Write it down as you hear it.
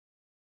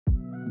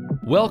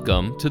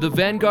Welcome to the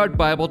Vanguard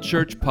Bible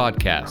Church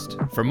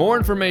podcast. For more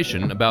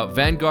information about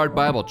Vanguard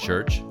Bible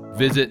Church,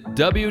 visit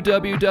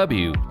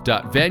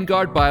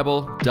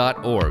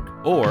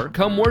www.vanguardbible.org or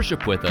come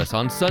worship with us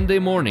on Sunday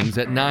mornings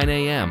at 9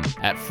 a.m.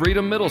 at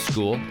Freedom Middle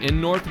School in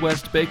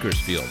Northwest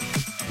Bakersfield.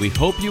 We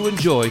hope you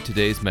enjoy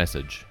today's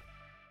message.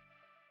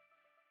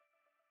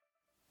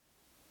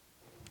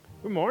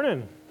 Good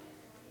morning.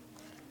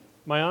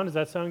 Am I on? Does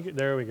that sound good?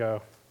 There we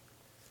go.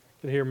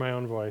 I can hear my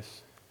own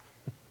voice.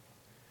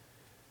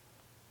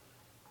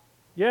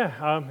 Yeah,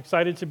 I'm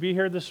excited to be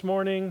here this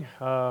morning.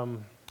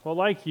 Well,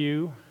 like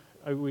you,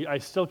 I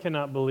still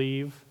cannot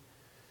believe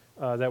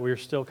that we're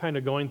still kind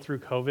of going through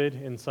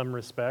COVID in some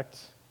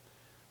respects,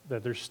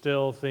 that there's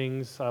still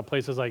things,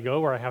 places I go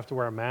where I have to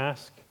wear a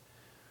mask.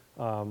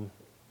 And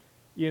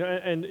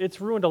it's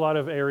ruined a lot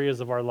of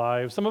areas of our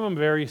lives, some of them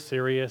very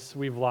serious.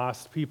 We've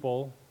lost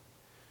people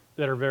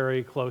that are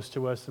very close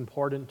to us,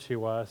 important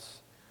to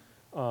us.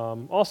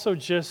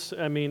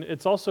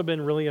 It's also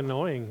been really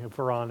annoying, if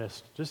we're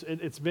honest.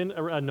 It's been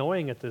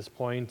annoying at this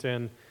point,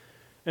 and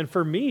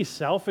for me,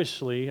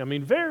 selfishly,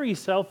 very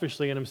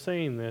selfishly, and I'm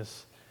saying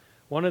this,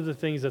 one of the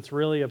things that's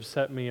really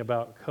upset me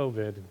about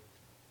COVID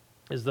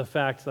is the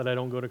fact that I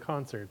don't go to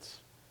concerts.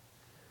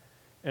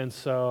 And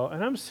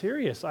I'm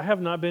serious, I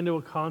have not been to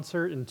a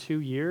concert in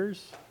 2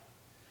 years.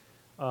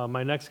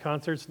 My next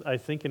concert's, I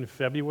think, in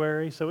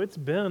February, so it's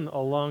been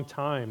a long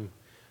time.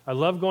 I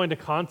love going to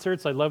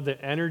concerts. I love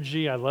the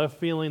energy. I love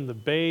feeling the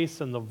bass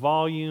and the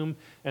volume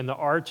and the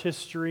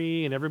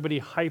artistry and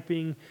everybody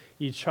hyping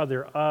each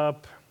other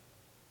up.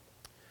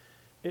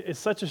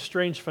 It's such a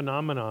strange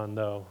phenomenon,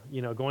 though,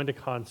 going to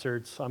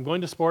concerts. I'm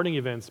going to sporting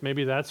events.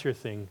 Maybe that's your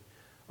thing.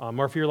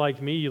 Or if you're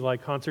like me, you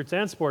like concerts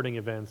and sporting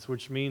events,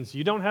 which means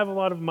you don't have a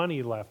lot of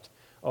money left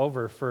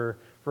over for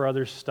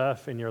other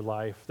stuff in your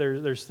life.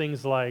 There's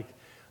things like,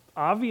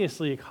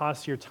 obviously, it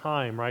costs your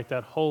time, right?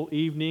 That whole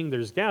evening,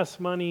 there's gas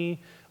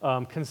money,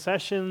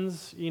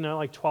 concessions,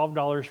 like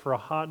 $12 for a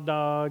hot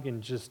dog,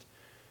 and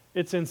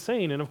it's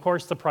insane. And of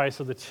course, the price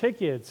of the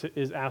tickets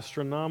is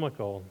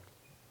astronomical.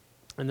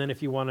 And then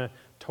if you want a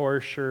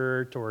tour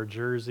shirt or a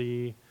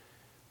jersey,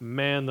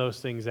 man, those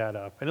things add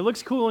up. And it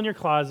looks cool in your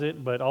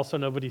closet, but also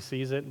nobody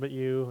sees it but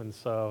you. And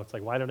so it's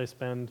like, why did I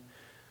spend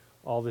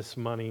all this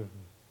money?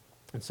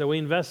 And so we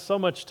invest so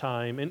much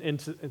time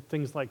into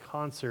things like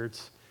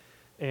concerts.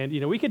 And,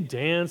 we could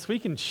dance, we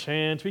can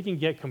chant, we can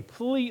get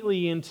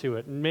completely into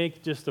it and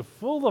make just a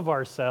fool of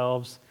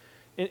ourselves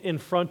in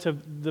front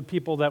of the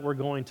people that we're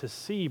going to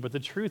see. But the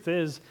truth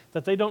is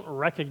that they don't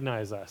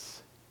recognize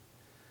us.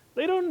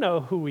 They don't know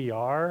who we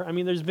are.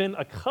 There's been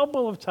a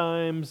couple of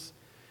times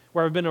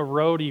where I've been a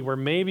roadie where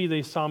maybe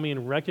they saw me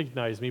and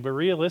recognized me. But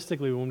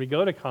realistically, when we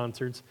go to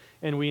concerts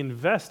and we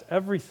invest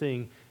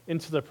everything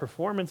into the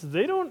performance,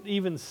 they don't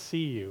even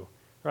see you.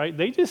 Right?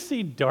 They just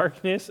see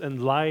darkness and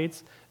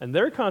lights, and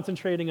they're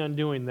concentrating on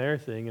doing their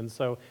thing, and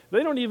so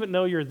they don't even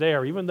know you're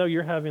there, even though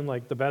you're having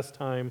like the best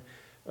time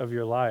of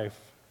your life.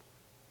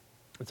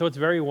 And so it's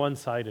very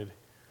one-sided.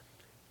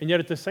 And yet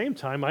at the same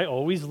time, I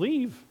always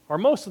leave, or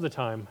most of the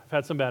time. I've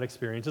had some bad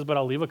experiences, but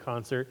I'll leave a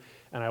concert,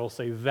 and I will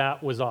say,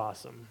 that was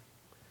awesome.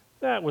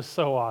 That was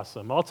so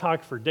awesome. I'll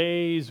talk for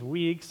days,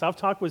 weeks. I've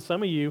talked with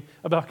some of you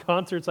about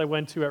concerts I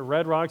went to at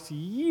Red Rocks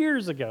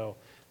years ago,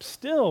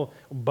 still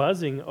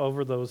buzzing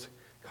over those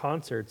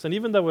concerts. And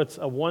even though it's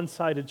a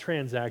one-sided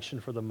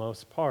transaction for the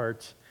most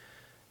part,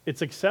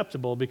 it's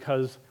acceptable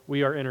because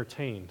we are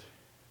entertained,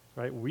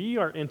 right? We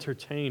are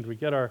entertained. We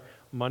get our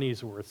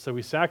money's worth. So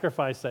we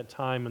sacrifice that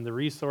time and the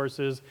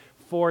resources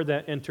for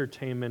that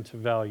entertainment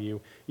value,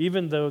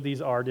 even though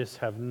these artists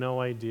have no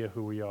idea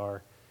who we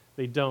are.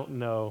 They don't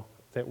know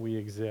that we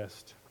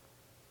exist.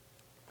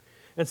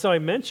 And so I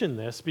mention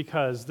this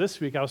because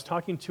this week I was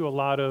talking to a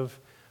lot of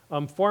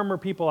former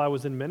people I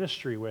was in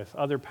ministry with,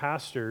 other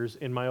pastors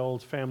in my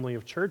old family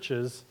of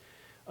churches,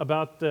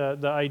 about the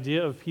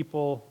idea of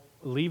people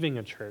leaving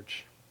a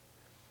church.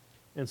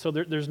 And so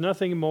there's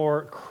nothing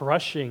more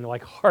crushing,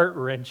 like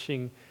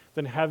heart-wrenching,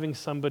 than having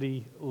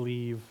somebody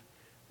leave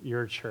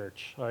your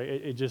church.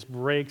 It just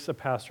breaks a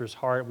pastor's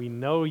heart. We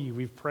know you.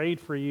 We've prayed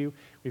for you.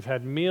 We've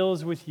had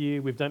meals with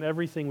you. We've done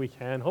everything we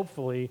can,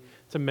 hopefully,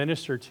 to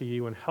minister to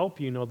you and help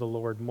you know the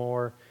Lord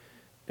more.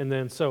 And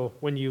then so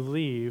when you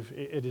leave,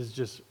 it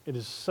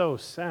is so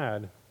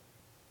sad.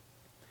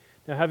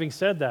 Now, having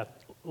said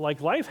that,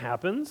 like life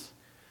happens,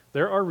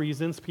 there are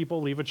reasons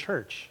people leave a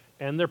church,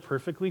 and they're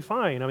perfectly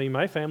fine.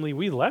 My family,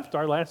 we left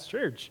our last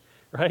church,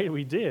 right?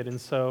 We did.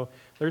 And so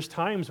there's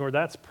times where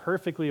that's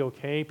perfectly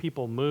okay.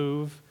 People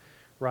move,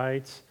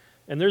 right?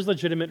 And there's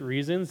legitimate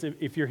reasons.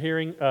 If you're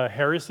hearing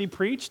heresy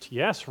preached,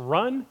 yes,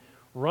 run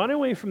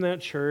away from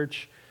that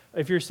church.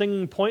 If you're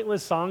singing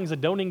pointless songs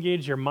that don't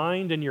engage your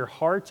mind and your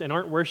heart and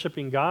aren't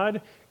worshiping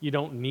God, you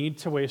don't need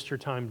to waste your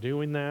time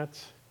doing that.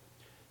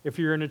 If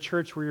you're in a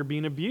church where you're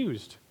being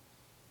abused,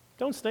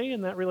 don't stay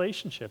in that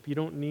relationship. You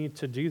don't need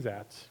to do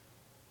that.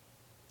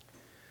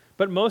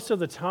 But most of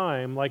the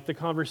time, like the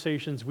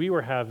conversations we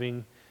were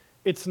having,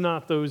 it's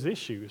not those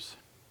issues.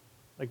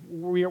 Like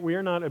we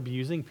are not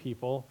abusing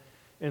people.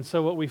 And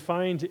so what we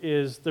find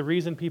is the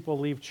reason people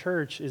leave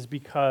church is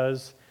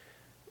because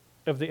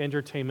of the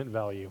entertainment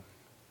value.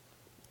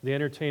 The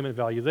entertainment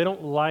value. They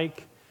don't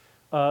like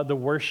the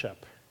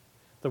worship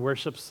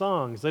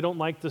songs. They don't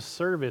like the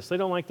service. They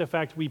don't like the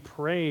fact we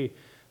pray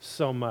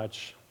so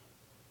much.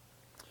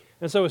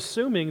 And so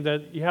assuming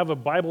that you have a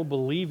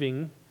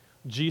Bible-believing,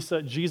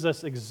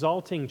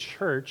 Jesus-exalting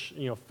church,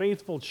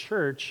 faithful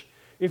church,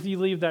 if you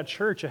leave that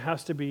church, it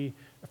has to be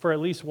for at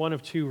least one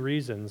of two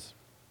reasons.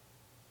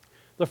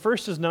 The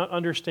first is not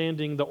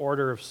understanding the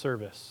order of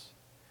service,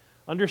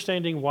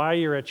 understanding why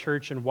you're at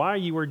church and why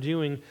you are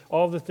doing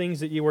all the things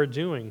that you are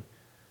doing.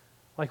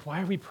 Like,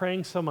 why are we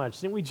praying so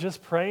much? Didn't we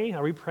just pray?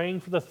 Are we praying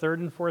for the third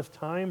and fourth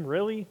time?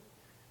 Really?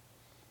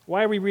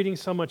 Why are we reading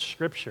so much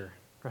Scripture,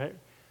 right?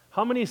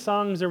 How many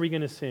songs are we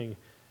going to sing?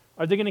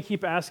 Are they going to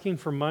keep asking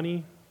for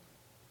money?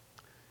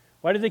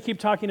 Why do they keep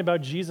talking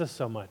about Jesus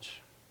so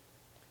much?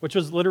 Which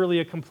was literally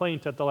a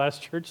complaint at the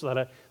last church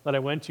that I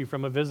went to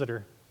from a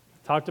visitor.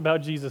 Talked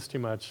about Jesus too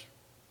much.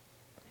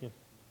 Yeah.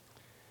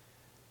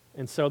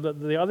 And so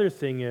the other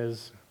thing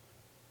is,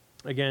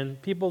 again,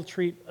 people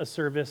treat a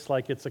service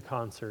like it's a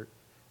concert.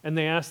 And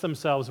they ask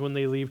themselves when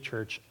they leave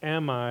church,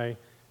 am I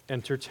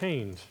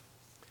entertained?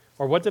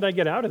 Or what did I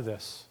get out of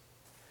this?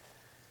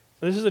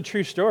 And this is a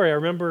true story. I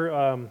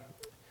remember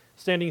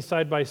standing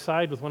side by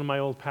side with one of my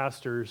old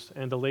pastors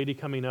and a lady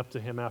coming up to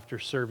him after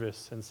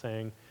service and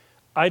saying,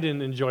 I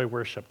didn't enjoy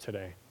worship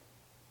today.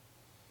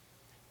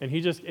 And he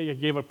just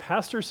gave a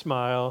pastor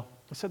smile.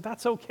 I said,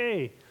 that's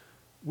okay.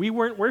 We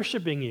weren't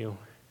worshiping you.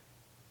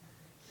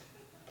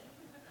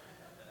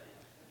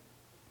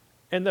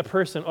 And the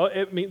person,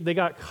 they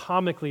got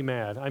comically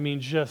mad. I mean,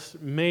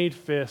 just made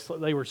fists.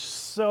 They were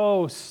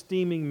so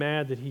steaming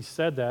mad that he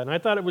said that. And I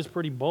thought it was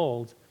pretty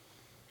bold.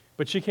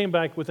 But she came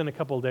back within a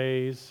couple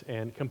days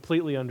and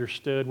completely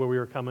understood where we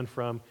were coming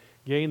from,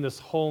 gained this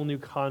whole new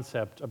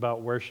concept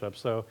about worship.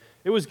 So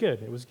it was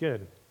good. It was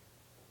good.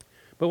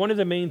 But one of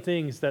the main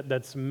things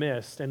that's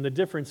missed, and the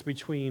difference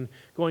between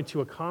going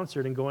to a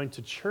concert and going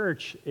to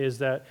church, is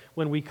that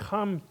when we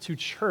come to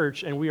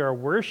church and we are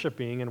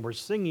worshiping and we're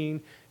singing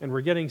and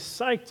we're getting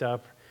psyched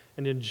up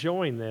and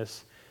enjoying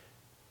this,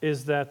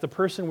 is that the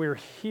person we're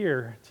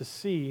here to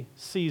see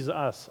sees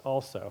us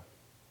also.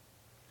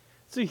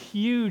 It's a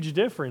huge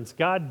difference.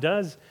 God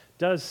does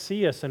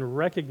see us and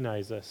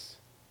recognize us.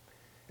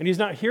 And He's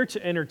not here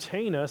to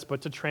entertain us,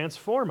 but to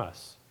transform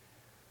us.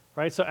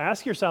 Right? So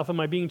ask yourself,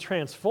 am I being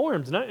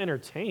transformed, not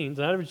entertained?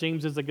 Not if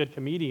James is a good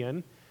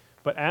comedian,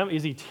 but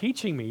is he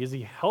teaching me? Is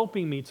he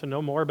helping me to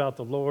know more about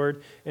the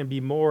Lord and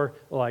be more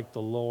like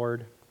the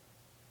Lord?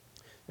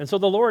 And so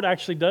the Lord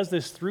actually does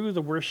this through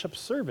the worship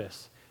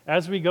service.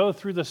 As we go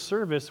through the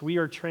service, we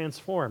are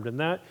transformed. And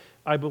that,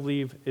 I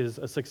believe, is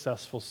a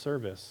successful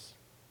service.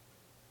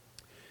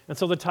 And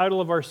so the title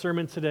of our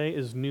sermon today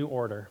is New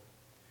Order.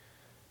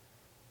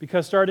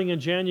 Because starting in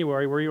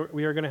January,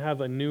 we are going to have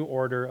a new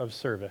order of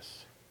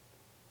service.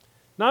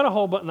 Not a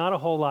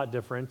whole lot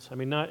different. I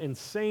mean, not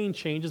insane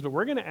changes, but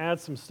we're going to add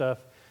some stuff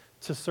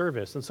to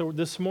service. And so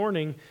this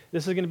morning,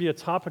 this is going to be a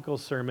topical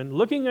sermon,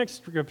 looking at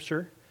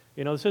Scripture.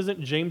 This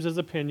isn't James's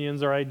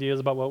opinions or ideas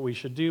about what we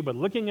should do, but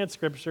looking at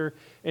Scripture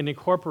and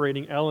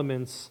incorporating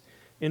elements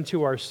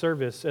into our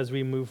service as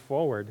we move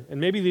forward.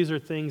 And maybe these are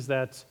things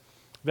that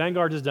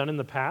Vanguard has done in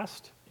the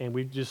past, and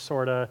we've just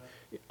sort of,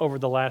 over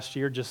the last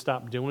year, just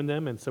stopped doing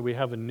them, and so we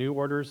have a new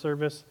order of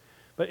service.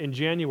 But in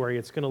January,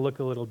 it's going to look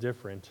a little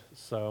different.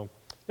 So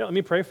let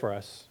me pray for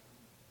us.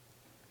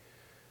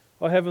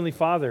 Oh, Heavenly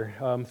Father,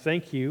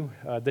 thank you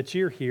that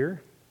you're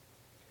here,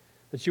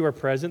 that you are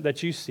present,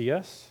 that you see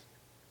us,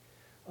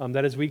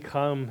 that as we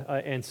come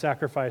and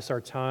sacrifice our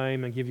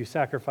time and give you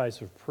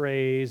sacrifice of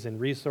praise and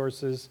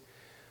resources,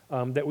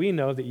 that we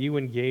know that you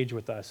engage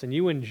with us and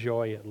you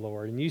enjoy it,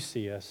 Lord, and you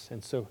see us.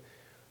 And so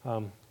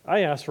I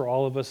ask for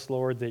all of us,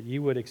 Lord, that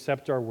you would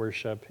accept our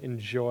worship,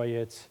 enjoy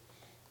it,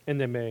 and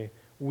that may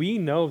we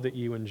know that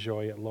you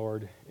enjoy it,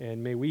 Lord,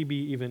 and may we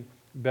be even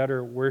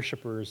better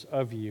worshipers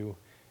of you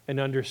and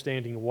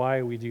understanding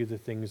why we do the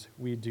things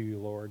we do,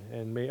 Lord.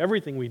 And may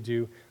everything we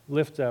do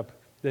lift up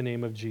the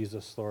name of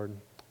Jesus, Lord.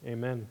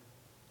 Amen.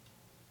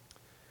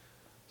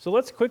 So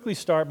let's quickly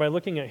start by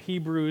looking at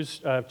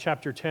Hebrews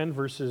chapter 10,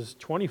 verses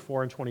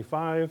 24 and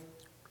 25.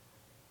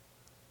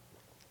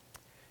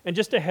 And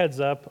just a heads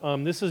up,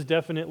 this is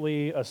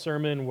definitely a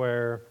sermon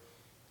where,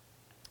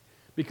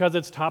 because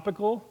it's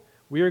topical,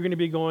 we are going to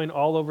be going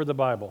all over the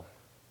Bible.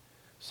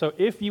 So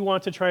if you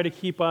want to try to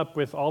keep up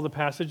with all the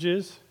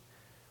passages,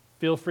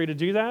 feel free to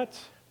do that,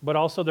 but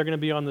also they're going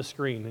to be on the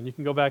screen, and you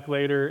can go back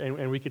later,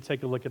 and we could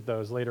take a look at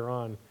those later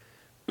on.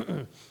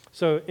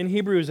 So in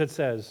Hebrews it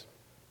says,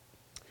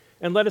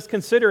 "And let us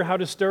consider how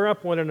to stir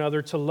up one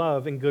another to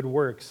love and good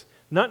works,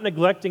 not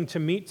neglecting to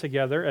meet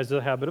together as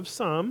the habit of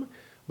some,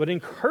 but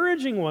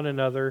encouraging one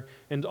another,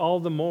 and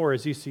all the more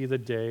as you see the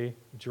day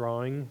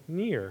drawing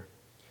near."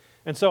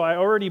 And so I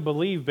already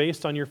believe,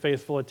 based on your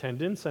faithful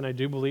attendance, and I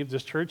do believe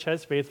this church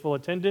has faithful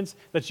attendance,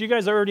 that you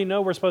guys already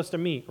know we're supposed to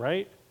meet,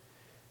 right?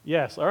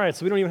 Yes, all right,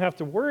 so we don't even have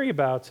to worry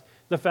about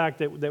the fact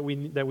that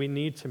we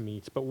need to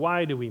meet. But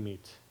why do we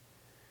meet?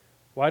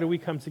 Why do we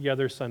come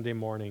together Sunday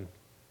morning?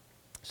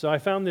 So I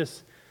found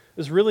this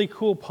really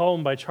cool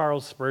poem by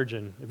Charles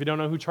Spurgeon. If you don't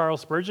know who Charles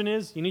Spurgeon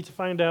is, you need to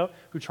find out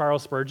who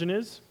Charles Spurgeon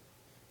is.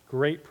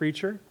 Great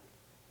preacher.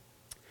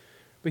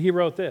 But he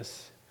wrote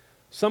this: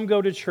 "Some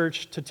go to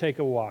church to take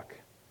a walk.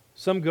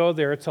 Some go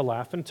there to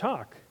laugh and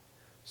talk.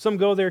 Some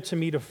go there to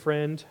meet a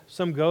friend.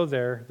 Some go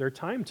there their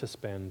time to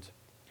spend.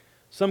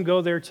 Some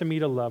go there to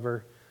meet a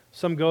lover.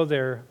 Some go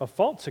there a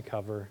fault to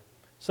cover.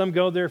 Some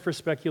go there for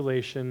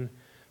speculation.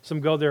 Some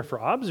go there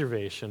for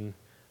observation.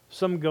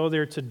 Some go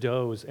there to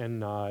doze and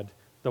nod.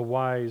 The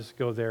wise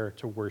go there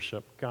to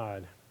worship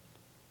God."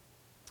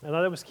 I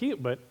thought that was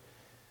cute, but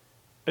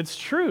it's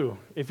true.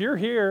 If you're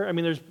here, I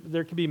mean,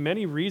 there could be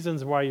many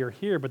reasons why you're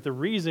here, but the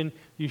reason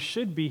you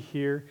should be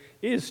here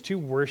is to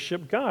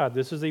worship God.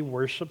 This is a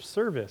worship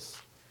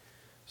service.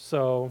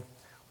 So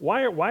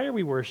why are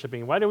we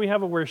worshiping? Why do we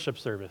have a worship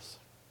service?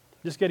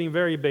 Just getting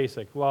very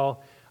basic.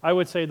 Well, I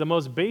would say the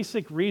most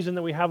basic reason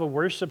that we have a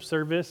worship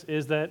service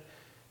is that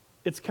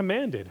it's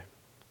commanded.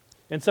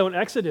 And so in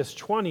Exodus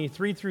 20,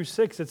 3 through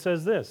 6, it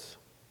says this.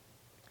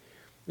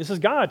 This is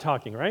God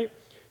talking, right?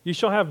 "You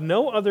shall have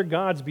no other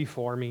gods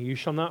before me. You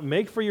shall not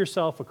make for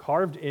yourself a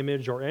carved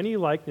image or any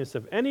likeness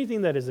of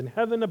anything that is in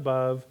heaven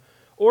above,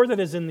 or that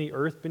is in the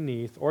earth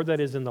beneath, or that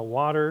is in the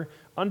water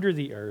under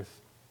the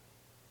earth.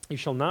 You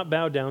shall not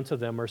bow down to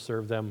them or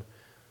serve them.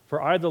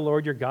 For I, the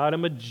Lord your God,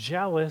 am a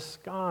jealous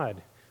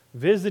God,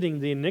 visiting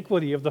the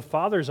iniquity of the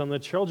fathers on the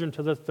children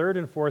to the third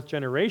and fourth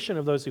generation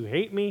of those who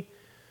hate me,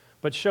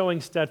 but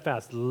showing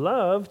steadfast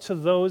love to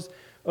those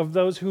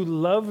who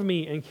love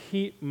me and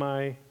keep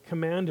my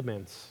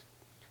commandments."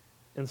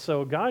 And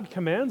so God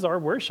commands our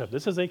worship.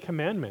 This is a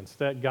commandment,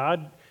 that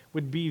God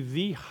would be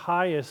the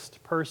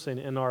highest person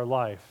in our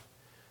life.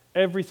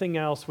 Everything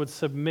else would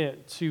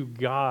submit to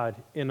God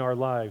in our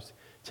lives.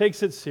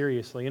 Takes it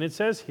seriously. And it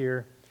says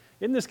here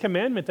in this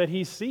commandment that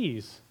he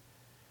sees,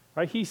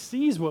 right? He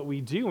sees what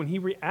we do and he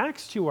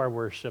reacts to our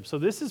worship. So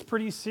this is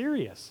pretty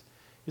serious.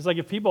 He's like,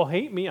 if people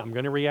hate me, I'm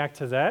going to react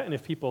to that. And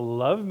if people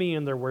love me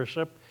in their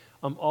worship,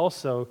 I'm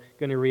also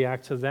going to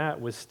react to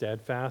that with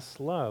steadfast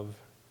love.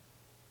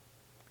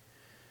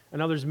 And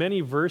now there's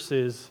many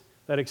verses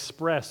that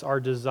express our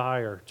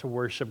desire to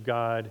worship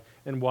God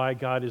and why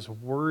God is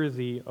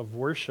worthy of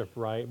worship,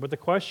 right? But the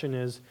question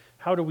is,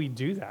 how do we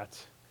do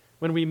that?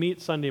 When we meet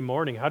Sunday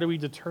morning, how do we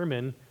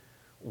determine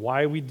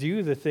why we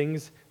do the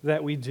things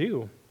that we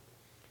do?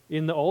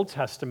 In the Old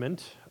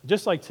Testament,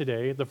 just like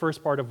today, the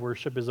first part of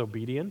worship is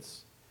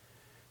obedience.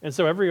 And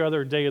so every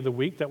other day of the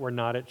week that we're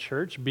not at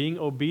church, being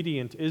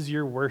obedient is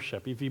your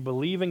worship. If you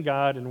believe in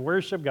God and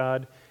worship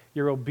God,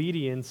 your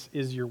obedience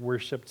is your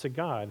worship to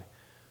God.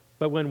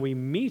 But when we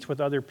meet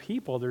with other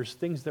people, there's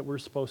things that we're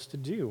supposed to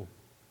do.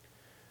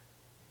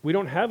 We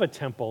don't have a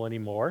temple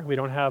anymore. We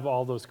don't have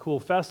all those cool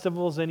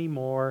festivals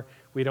anymore.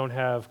 We don't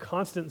have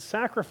constant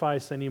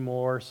sacrifice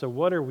anymore. So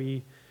what are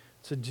we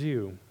to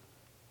do?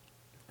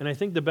 And I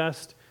think the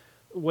best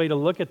way to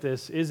look at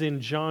this is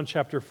in John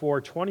chapter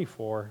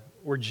 4:24,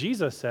 where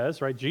Jesus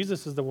says, right?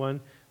 Jesus is the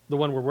one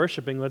we're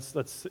worshiping.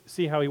 Let's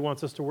see how he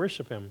wants us to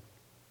worship him.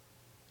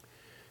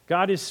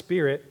 God is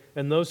spirit,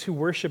 and those who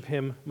worship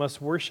him must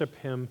worship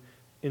him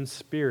in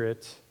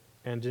spirit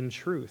and in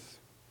truth.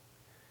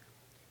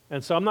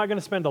 And so I'm not going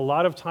to spend a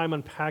lot of time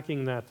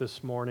unpacking that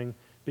this morning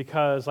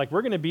because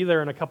we're going to be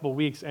there in a couple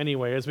weeks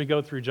anyway. As we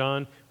go through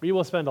John, we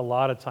will spend a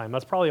lot of time.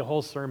 That's probably a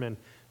whole sermon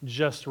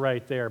just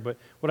right there. But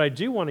what I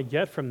do want to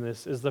get from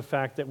this is the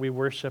fact that we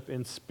worship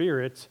in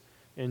spirit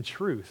and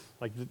truth.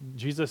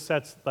 Jesus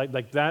sets,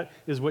 that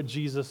is what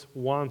Jesus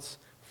wants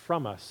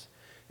from us.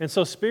 And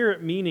so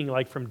spirit meaning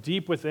from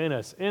deep within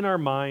us, in our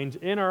mind,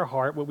 in our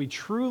heart, what we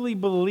truly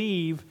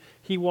believe,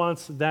 he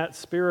wants that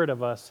spirit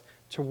of us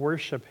to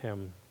worship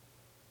him.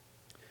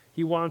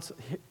 He wants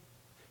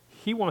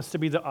to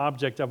be the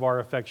object of our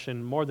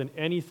affection more than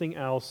anything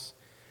else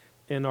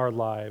in our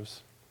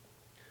lives.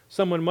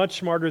 Someone much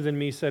smarter than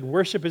me said,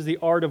 worship is the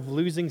art of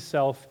losing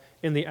self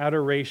in the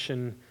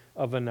adoration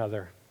of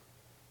another.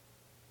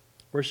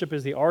 Worship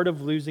is the art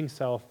of losing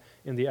self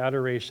in the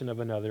adoration of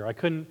another.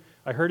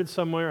 I heard it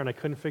somewhere and I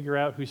couldn't figure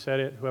out who said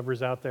it,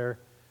 whoever's out there.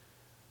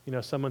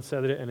 Someone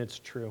said it and it's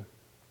true.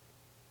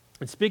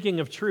 And speaking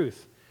of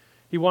truth,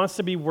 he wants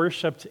to be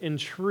worshiped in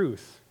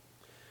truth.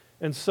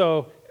 And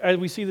so, as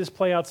we see this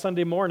play out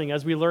Sunday morning,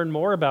 as we learn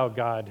more about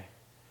God,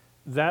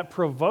 that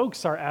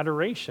provokes our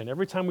adoration.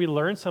 Every time we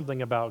learn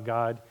something about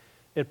God,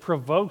 it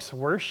provokes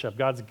worship,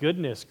 God's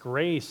goodness,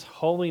 grace,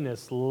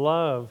 holiness,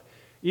 love,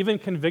 even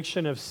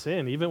conviction of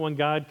sin. Even when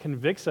God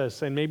convicts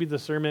us and maybe the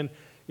sermon,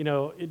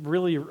 it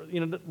really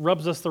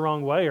rubs us the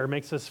wrong way or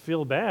makes us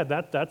feel bad,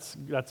 that's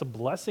a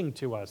blessing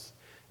to us.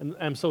 And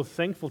I'm so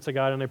thankful to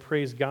God and I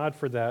praise God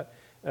for that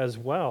as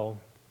well.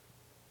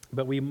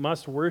 But we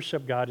must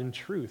worship God in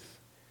truth,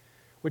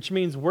 which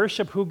means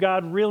worship who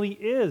God really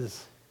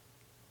is.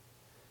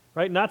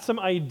 right? Not some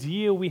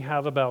idea we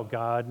have about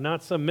God,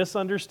 not some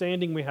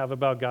misunderstanding we have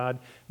about God,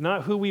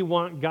 not who we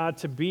want God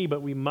to be,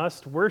 but we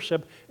must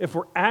worship. If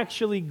we're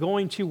actually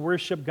going to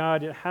worship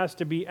God, it has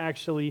to be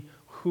actually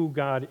who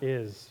God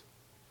is.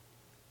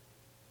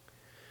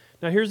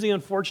 Now, here's the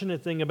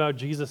unfortunate thing about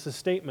Jesus'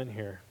 statement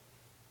here.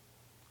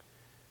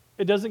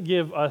 It doesn't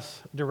give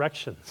us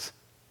directions.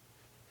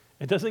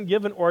 It doesn't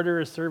give an order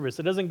of service.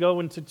 It doesn't go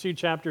into 2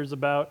 chapters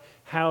about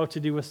how to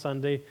do a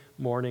Sunday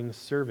morning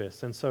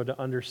service. And so to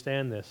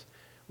understand this,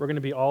 we're going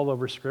to be all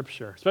over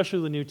Scripture,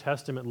 especially the New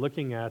Testament,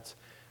 looking at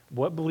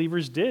what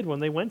believers did when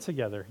they went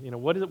together. You know,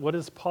 what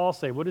does Paul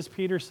say? What does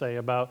Peter say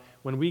about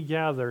when we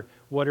gather,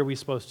 what are we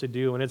supposed to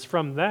do? And it's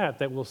from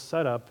that we'll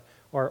set up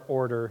our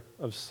order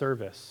of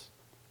service.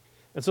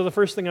 And so the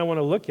first thing I want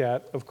to look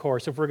at, of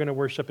course, if we're going to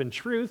worship in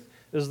truth,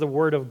 is the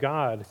Word of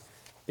God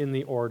in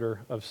the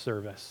order of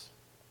service.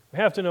 We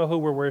have to know who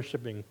we're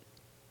worshiping.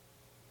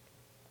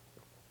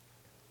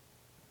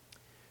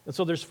 And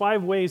so there's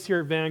 5 ways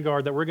here at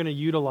Vanguard that we're going to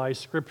utilize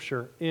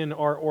Scripture in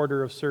our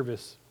order of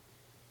service.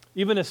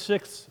 Even a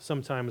 6th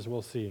sometimes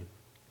we'll see.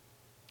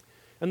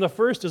 And the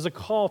first is a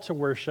call to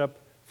worship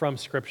from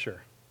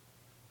Scripture.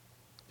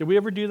 Did we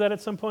ever do that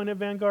at some point at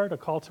Vanguard, a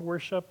call to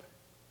worship?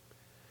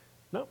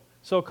 No.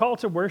 So a call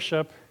to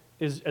worship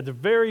is at the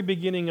very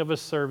beginning of a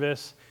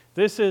service.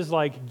 This is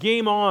like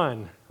game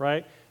on,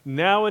 right?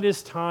 Now it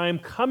is time.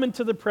 Come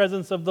into the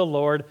presence of the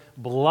Lord.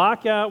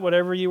 Block out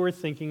whatever you were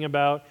thinking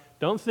about.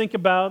 Don't think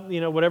about,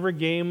 whatever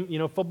game,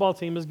 football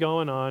team is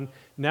going on.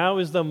 Now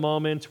is the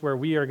moment where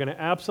we are going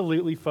to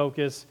absolutely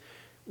focus.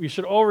 We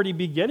should already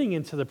be getting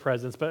into the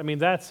presence, but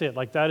that's it.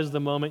 Like, that is the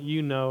moment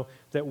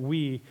that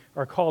we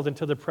are called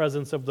into the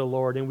presence of the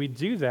Lord, and we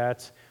do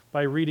that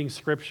by reading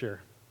Scripture.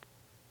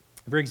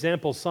 For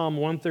example, Psalm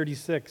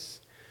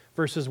 136,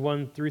 verses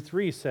 1 through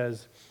 3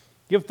 says,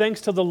 "Give thanks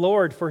to the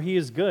Lord, for he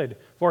is good,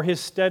 for his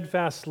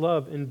steadfast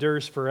love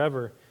endures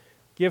forever.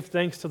 Give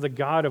thanks to the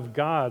God of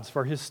gods,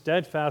 for his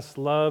steadfast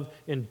love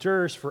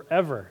endures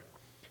forever.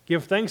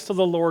 Give thanks to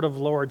the Lord of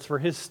lords, for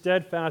his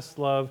steadfast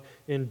love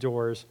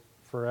endures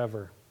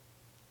forever."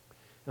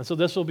 And so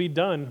this will be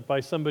done by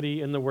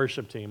somebody in the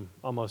worship team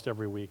almost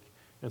every week.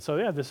 And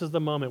so, this is the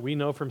moment we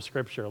know from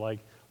Scripture, like,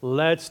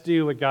 let's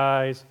do it,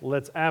 guys.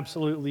 Let's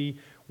absolutely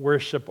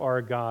worship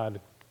our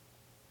God.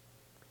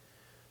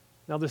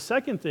 Now, the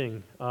second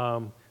thing,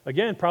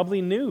 again,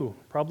 probably new,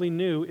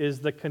 is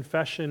the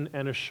confession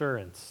and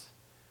assurance.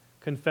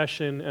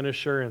 Confession and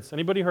assurance.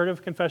 Anybody heard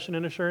of confession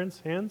and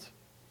assurance? Hands?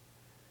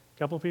 A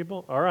couple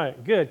people? All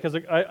right, good, because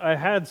I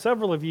had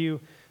several of you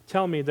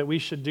tell me that we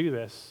should do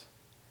this,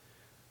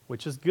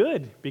 which is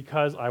good,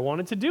 because I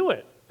wanted to do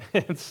it.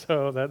 And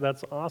so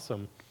that's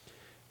awesome.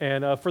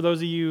 And for those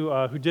of you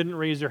who didn't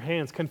raise your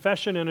hands,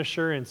 confession and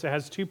assurance, it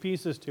has 2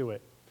 pieces to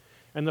it.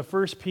 And the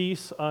first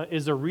piece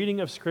is a reading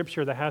of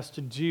Scripture that has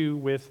to do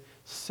with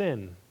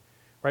sin,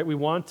 right? We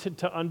want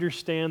to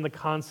understand the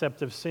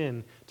concept of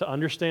sin. To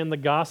understand the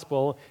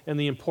gospel and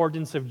the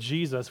importance of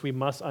Jesus, we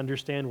must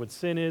understand what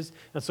sin is.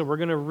 And so we're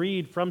going to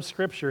read from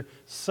Scripture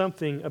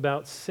something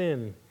about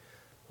sin,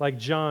 like 1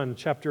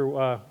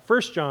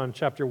 John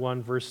chapter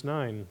 1, verse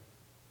 9.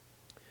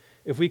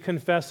 "If we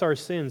confess our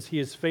sins, he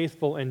is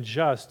faithful and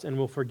just and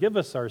will forgive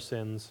us our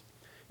sins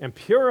and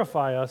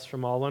purify us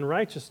from all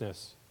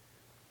unrighteousness."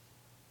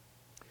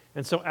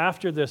 And so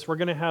after this, we're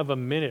going to have a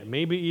minute,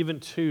 maybe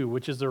even 2,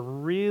 which is a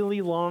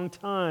really long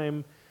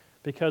time,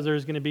 because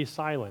there's going to be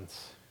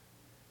silence.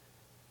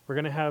 We're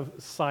going to have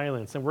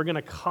silence, and we're going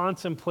to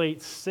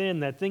contemplate sin,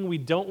 that thing we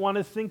don't want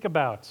to think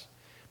about.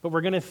 But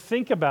we're going to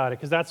think about it,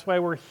 because that's why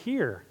we're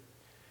here.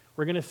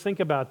 We're going to think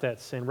about that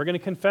sin. We're going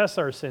to confess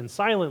our sin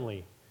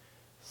silently.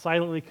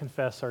 Silently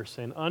confess our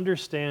sin.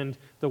 Understand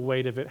the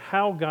weight of it,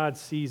 how God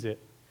sees it.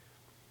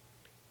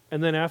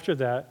 And then after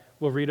that,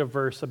 we'll read a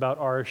verse about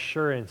our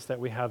assurance that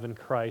we have in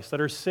Christ, that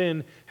our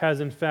sin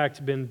has in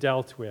fact been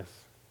dealt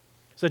with,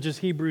 such as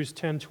Hebrews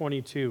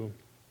 10:22.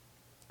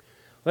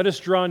 "Let us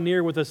draw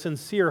near with a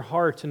sincere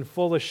heart and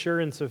full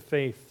assurance of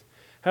faith,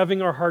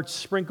 having our hearts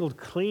sprinkled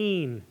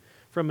clean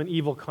from an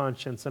evil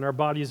conscience and our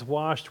bodies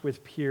washed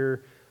with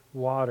pure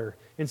water."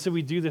 And so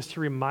we do this to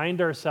remind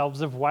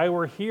ourselves of why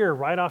we're here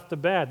right off the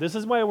bat. This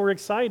is why we're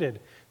excited.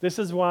 This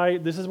is why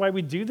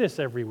we do this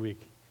every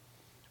week,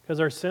 because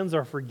our sins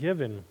are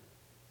forgiven.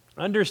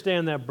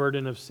 Understand that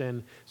burden of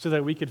sin so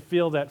that we could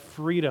feel that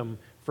freedom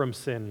from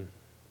sin,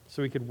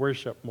 so we could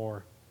worship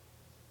more.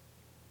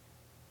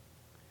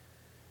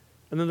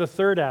 And then the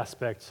third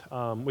aspect,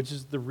 which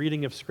is the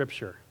reading of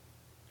Scripture.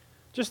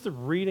 Just the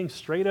reading,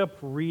 straight up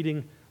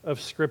reading of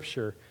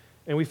Scripture.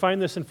 And we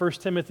find this in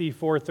 1 Timothy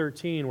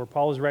 4:13, where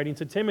Paul is writing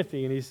to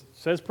Timothy, and he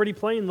says pretty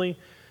plainly,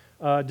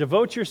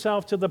 devote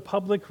yourself to the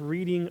public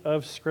reading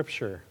of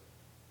Scripture.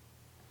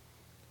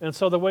 And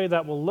so the way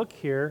that will look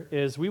here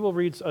is we will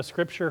read a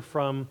Scripture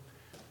from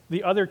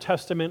the other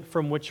testament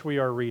from which we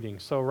are reading.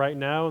 So right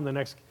now, in the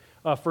next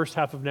first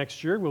half of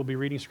next year, we'll be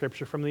reading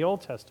Scripture from the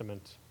Old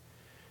Testament.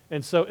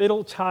 And so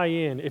it'll tie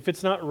in. If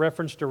it's not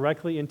referenced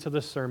directly into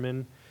the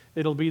sermon,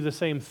 It'll be the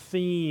same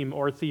theme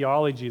or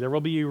theology. There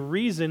will be a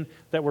reason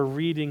that we're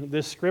reading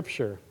this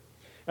scripture.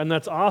 And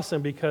that's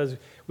awesome because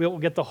we'll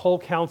get the whole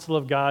counsel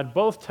of God,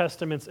 both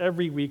testaments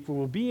every week. We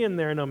will be in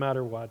there no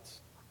matter what.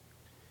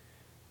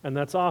 And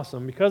that's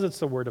awesome because it's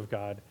the Word of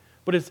God.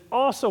 But it's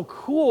also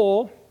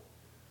cool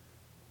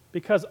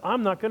because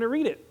I'm not going to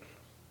read it.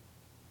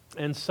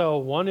 And so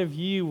one of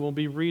you will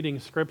be reading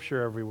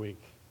Scripture every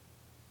week.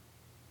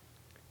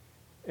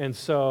 And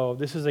so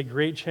this is a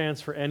great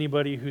chance for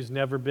anybody who's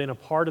never been a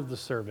part of the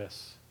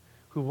service,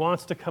 who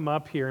wants to come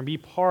up here and be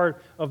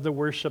part of the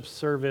worship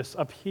service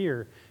up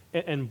here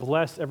and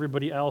bless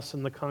everybody else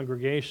in the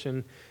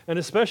congregation, and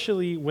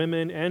especially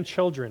women and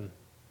children.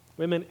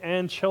 Women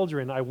and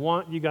children, I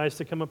want you guys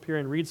to come up here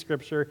and read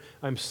Scripture.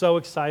 I'm so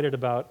excited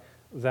about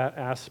that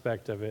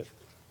aspect of it.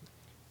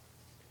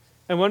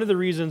 And one of the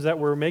reasons that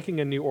we're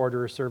making a new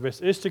order of service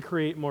is to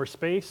create more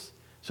space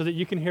so that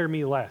you can hear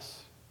me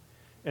less.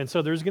 And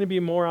so there's going to be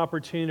more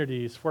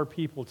opportunities for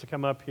people to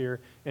come up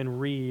here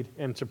and read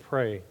and to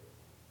pray.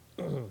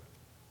 And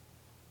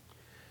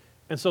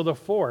so the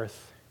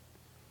fourth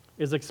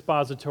is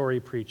expository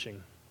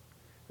preaching.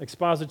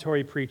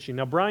 Expository preaching.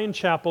 Now, Bryan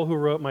Chapell, who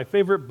wrote my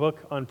favorite book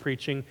on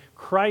preaching,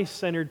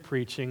 Christ-Centered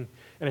Preaching,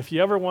 and if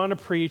you ever want to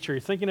preach or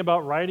you're thinking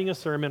about writing a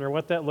sermon or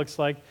what that looks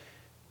like,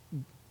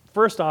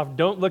 first off,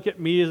 don't look at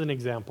me as an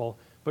example,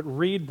 but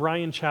read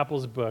Bryan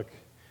Chapell's book,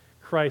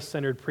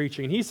 Christ-Centered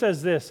Preaching. And he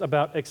says this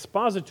about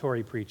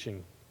expository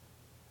preaching.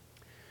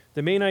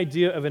 The main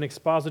idea of an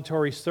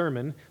expository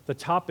sermon, the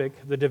topic,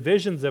 the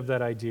divisions of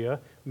that idea,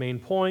 main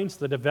points,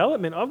 the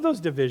development of those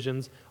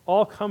divisions,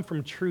 all come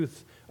from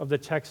truth of the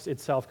text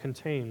itself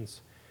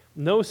contains.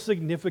 No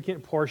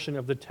significant portion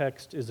of the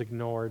text is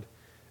ignored.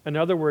 In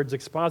other words,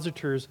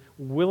 expositors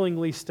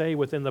willingly stay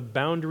within the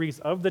boundaries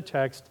of the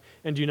text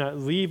and do not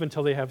leave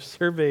until they have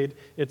surveyed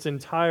its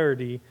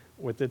entirety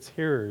with its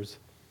hearers.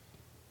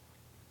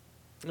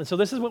 And so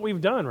this is what we've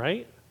done,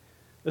 right?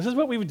 This is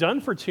what we've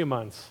done for 2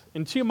 months.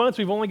 In 2 months,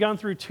 we've only gone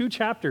through 2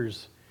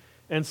 chapters.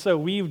 And so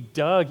we've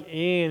dug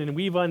in and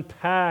we've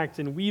unpacked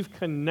and we've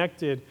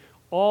connected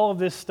all of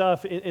this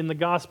stuff in the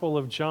Gospel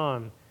of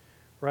John,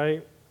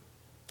 right?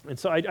 And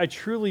so I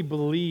truly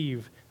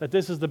believe that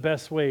this is the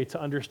best way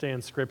to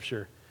understand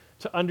Scripture,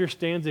 to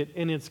understand it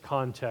in its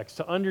context,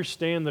 to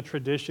understand the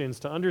traditions,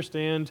 to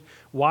understand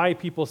why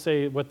people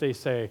say what they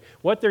say,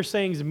 what their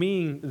sayings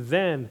mean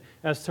then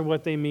as to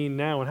what they mean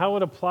now, and how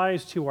it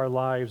applies to our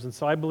lives. And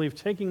so I believe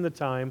taking the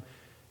time,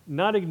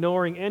 not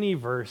ignoring any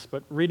verse,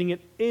 but reading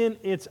it in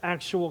its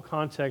actual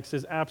context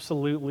is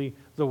absolutely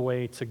the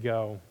way to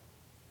go.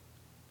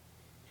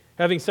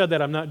 Having said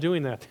that, I'm not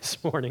doing that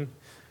this morning.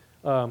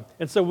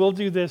 And so we'll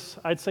do this,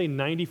 I'd say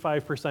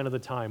 95% of the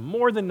time.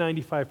 More than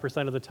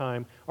 95% of the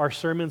time, our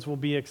sermons will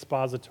be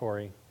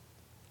expository.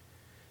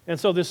 And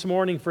so this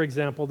morning, for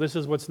example, this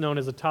is what's known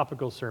as a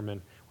topical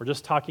sermon. We're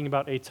just talking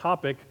about a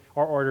topic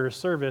or order of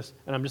service,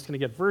 and I'm just going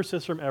to get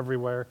verses from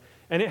everywhere.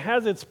 And it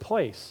has its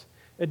place.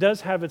 It does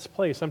have its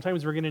place.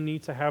 Sometimes we're going to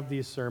need to have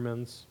these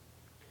sermons.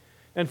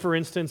 And for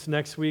instance,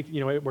 next week,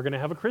 we're going to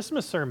have a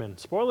Christmas sermon.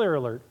 Spoiler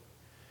alert.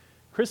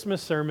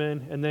 Christmas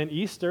sermon, and then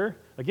Easter.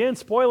 Again,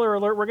 spoiler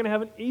alert, we're going to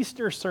have an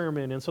Easter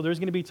sermon. And so there's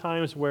going to be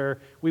times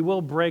where we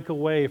will break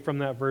away from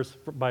that verse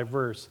by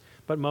verse.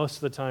 But most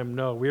of the time,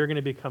 no. We are going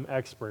to become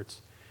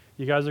experts.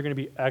 You guys are going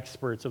to be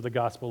experts of the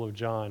Gospel of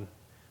John.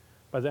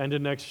 By the end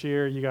of next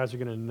year, you guys are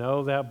going to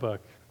know that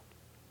book.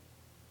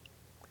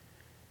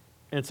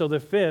 And so the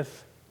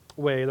fifth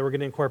way that we're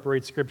going to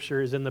incorporate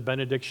Scripture is in the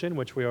benediction,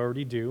 which we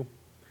already do.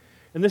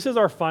 And this is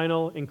our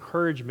final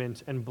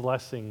encouragement and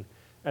blessing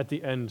at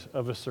the end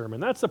of a sermon.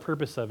 That's the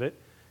purpose of it.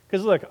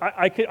 Because look,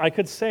 I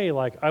could say,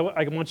 I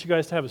want you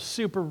guys to have a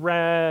super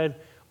rad,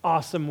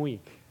 awesome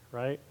week,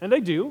 right? And I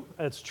do.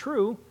 That's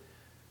true.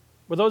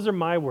 But those are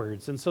my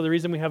words. And so the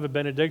reason we have a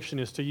benediction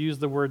is to use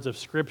the words of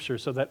Scripture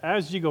so that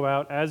as you go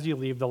out, as you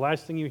leave, the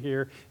last thing you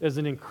hear is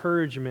an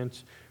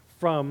encouragement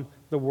from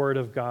the Word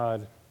of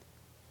God.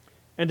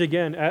 And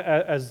again,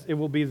 as it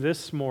will be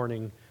this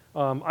morning,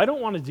 I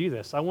don't want to do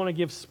this. I want to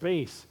give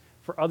space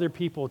for other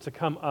people to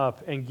come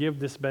up and give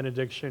this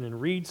benediction and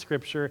read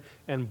Scripture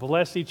and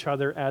bless each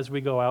other as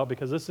we go out,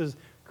 because this is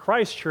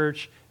Christ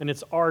Church and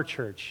it's our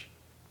church.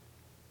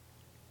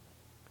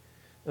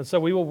 And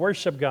so we will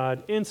worship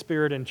God in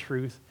spirit and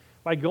truth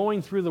by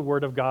going through the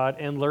Word of God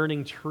and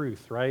learning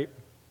truth, right?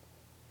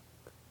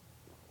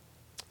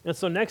 And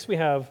so next we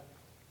have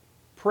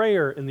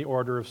prayer in the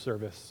order of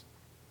service.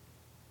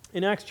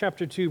 In Acts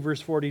chapter 2, verse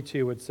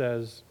 42, it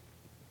says,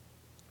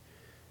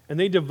 "And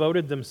they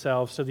devoted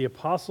themselves to the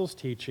apostles'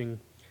 teaching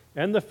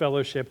and the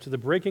fellowship, to the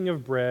breaking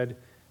of bread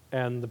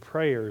and the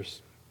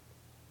prayers."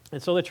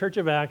 And so the church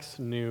of Acts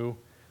knew,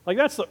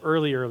 that's the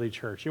early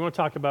church. You want to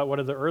talk about what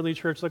did the early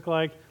church look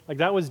like?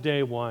 That was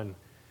day one,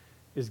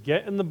 is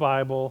get in the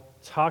Bible,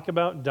 talk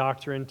about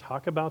doctrine,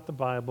 talk about the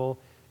Bible,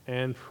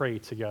 and pray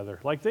together.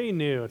 They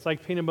knew. It's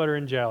like peanut butter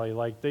and jelly.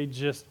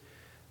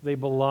 They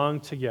belong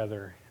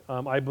together.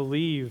 I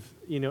believe,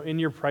 in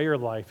your prayer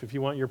life, if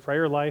you want your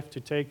prayer life to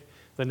take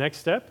the next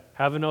step,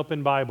 have an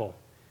open Bible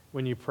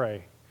when you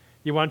pray.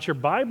 You want your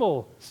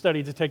Bible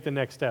study to take the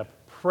next step.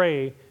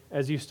 Pray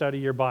as you study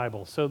your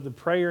Bible. So the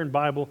prayer and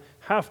Bible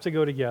have to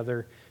go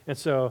together. And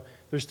so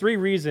there's 3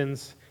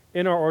 reasons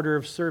in our order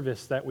of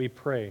service that we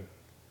pray.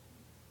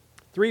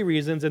 3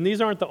 reasons, and these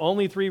aren't the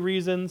only 3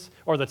 reasons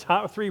or the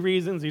top 3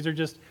 reasons. These are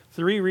just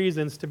 3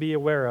 reasons to be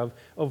aware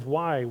of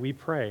why we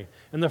pray.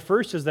 And the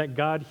first is that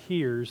God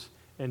hears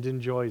and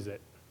enjoys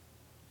it.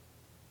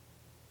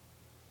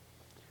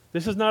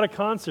 This is not a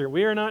concert.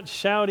 We are not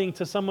shouting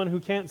to someone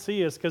who can't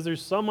see us because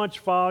there's so much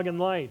fog and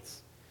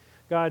lights.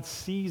 God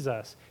sees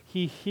us.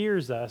 He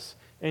hears us,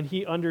 and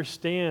He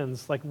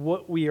understands like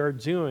what we are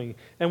doing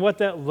and what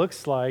that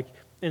looks like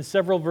in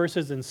several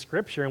verses in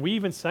Scripture. And we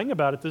even sang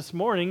about it this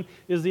morning,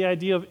 is the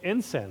idea of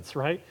incense,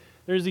 right?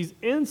 There's these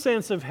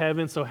incense of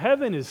heaven, so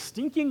heaven is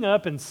stinking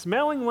up and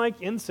smelling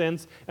like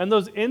incense, and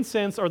those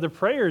incense are the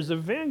prayers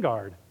of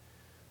Vanguard,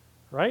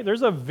 right?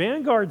 There's a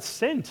Vanguard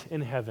scent in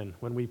heaven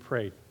when we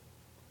pray.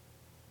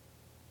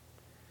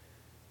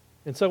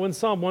 And so in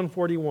Psalm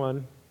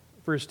 141,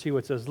 verse 2,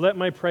 it says, "Let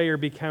my prayer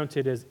be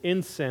counted as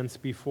incense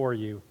before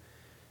you,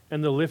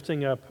 and the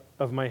lifting up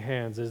of my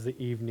hands as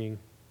the evening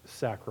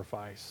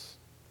sacrifice."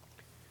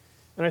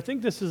 And I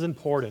think this is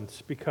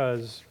important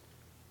because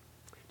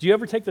do you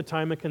ever take the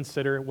time to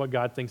consider what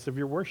God thinks of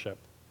your worship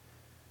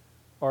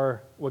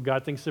or what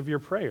God thinks of your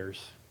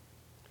prayers?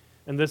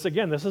 And this,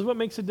 again, this is what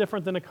makes it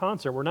different than a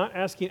concert. We're not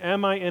asking,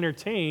 am I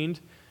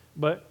entertained?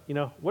 But,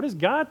 what does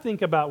God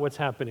think about what's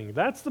happening?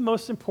 That's the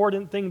most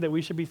important thing that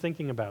we should be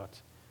thinking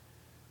about.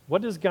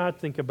 What does God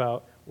think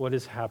about what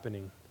is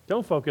happening?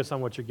 Don't focus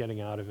on what you're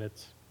getting out of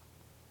it.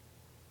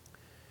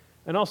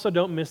 And also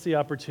don't miss the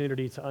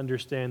opportunity to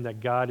understand that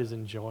God is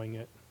enjoying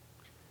it.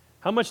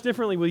 How much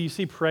differently will you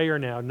see prayer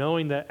now,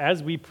 knowing that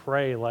as we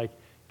pray, like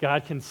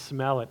God can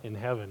smell it in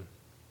heaven?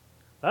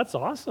 That's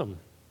awesome.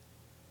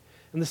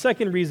 And the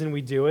second reason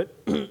we do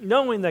it,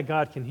 knowing that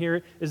God can hear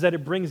it, is that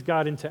it brings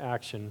God into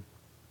action.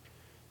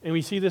 And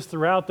we see this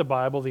throughout the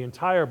Bible, the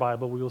entire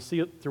Bible. We will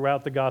see it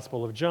throughout the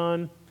Gospel of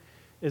John,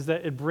 is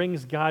that it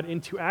brings God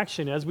into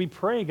action. As we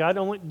pray, God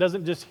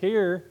doesn't just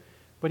hear,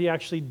 but He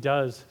actually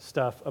does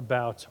stuff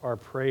about our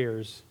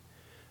prayers.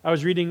 I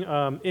was reading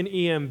in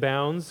E.M.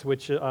 Bounds,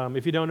 which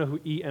if you don't know who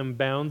E.M.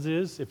 Bounds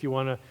is, if you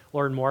want to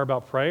learn more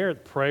about prayer,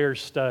 prayer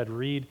stud,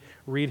 read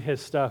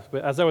his stuff.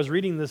 But as I was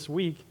reading this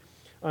week,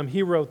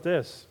 he wrote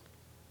this: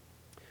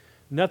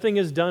 "Nothing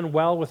is done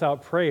well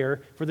without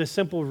prayer for the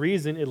simple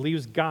reason it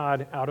leaves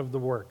God out of the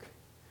work.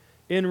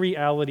 In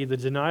reality, the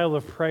denial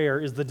of prayer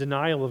is the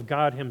denial of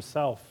God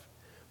Himself.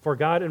 For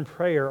God and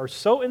prayer are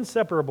so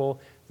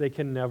inseparable, they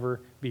can never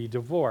be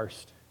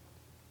divorced."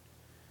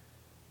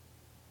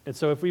 And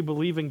so if we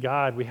believe in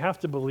God, we have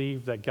to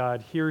believe that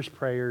God hears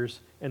prayers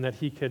and that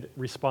He could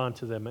respond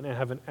to them and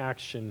have an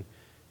action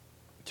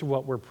to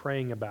what we're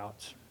praying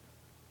about.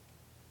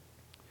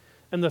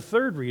 And the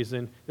third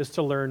reason is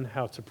to learn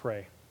how to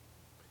pray.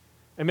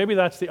 And maybe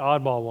that's the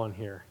oddball one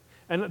here.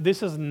 And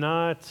this is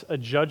not a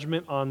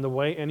judgment on the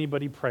way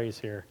anybody prays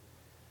here.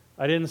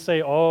 I didn't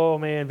say, oh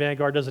man,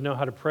 Vanguard doesn't know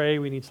how to pray,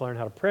 we need to learn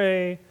how to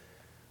pray.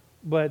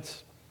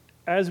 But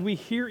as we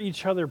hear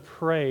each other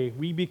pray,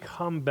 we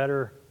become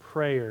better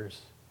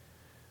prayers.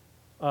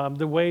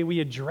 The way we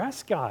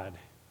address God,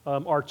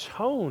 our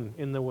tone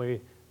in the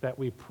way that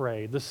we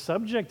pray, the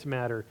subject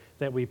matter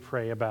that we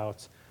pray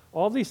about,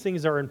 all these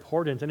things are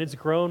important, and it's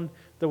grown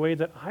the way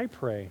that I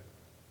pray.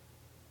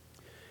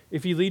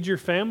 If you lead your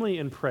family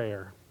in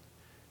prayer,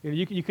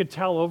 you could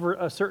tell over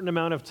a certain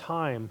amount of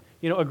time,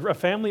 a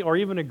family or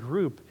even a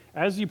group,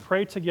 as you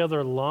pray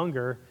together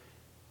longer,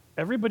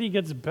 everybody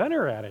gets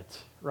better at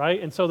it,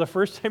 right? And so the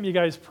first time you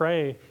guys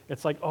pray,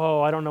 it's like,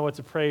 oh, I don't know what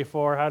to pray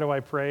for. How do I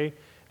pray?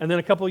 And then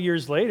a couple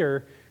years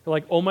later, you're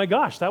like, oh my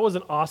gosh, that was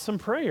an awesome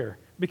prayer,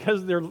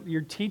 because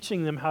you're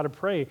teaching them how to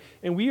pray.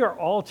 And we are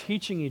all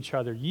teaching each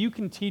other. You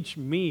can teach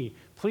me.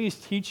 Please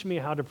teach me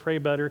how to pray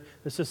better.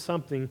 This is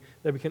something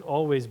that we can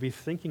always be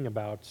thinking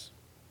about.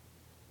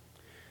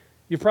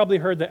 You've probably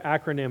heard the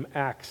acronym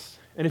ACTS.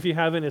 And if you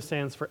haven't, it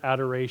stands for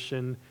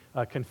adoration,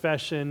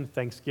 confession,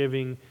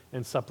 thanksgiving,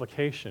 and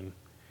supplication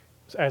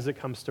as it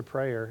comes to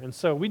prayer. And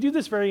so we do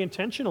this very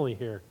intentionally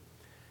here.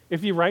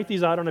 If you write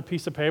these out on a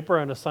piece of paper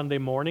on a Sunday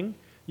morning,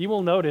 you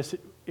will notice,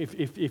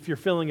 if you're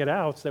filling it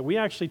out, that we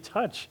actually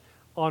touch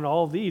on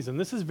all these. And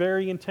this is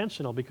very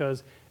intentional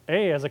because,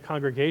 A, as a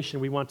congregation,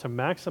 we want to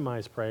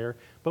maximize prayer,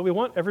 but we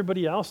want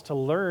everybody else to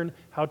learn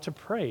how to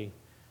pray.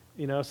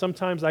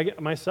 Sometimes I get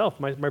myself,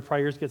 my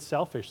prayers get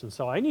selfish, and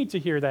so I need to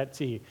hear that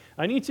tea.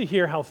 I need to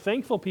hear how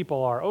thankful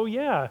people are. Oh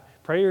yeah,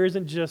 prayer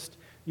isn't just,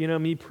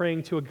 me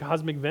praying to a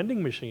cosmic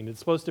vending machine. It's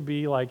supposed to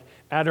be like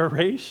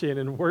adoration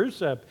and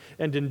worship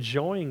and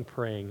enjoying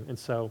praying. And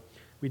so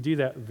we do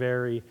that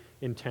very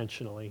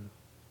intentionally.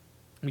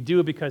 We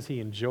do it because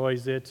He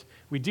enjoys it.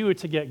 We do it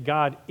to get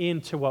God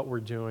into what we're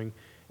doing,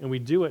 and we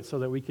do it so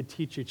that we could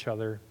teach each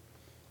other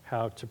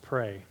how to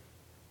pray.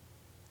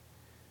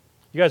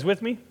 You guys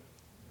with me?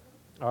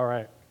 All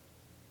right.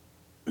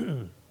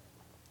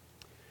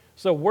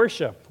 So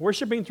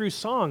worshiping through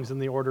songs in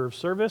the order of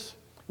service.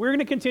 We're going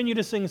to continue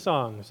to sing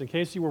songs. In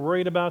case you were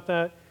worried about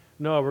that,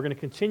 No, we're going to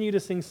continue to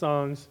sing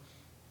songs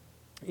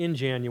in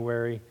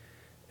January,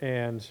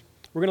 and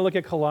we're going to look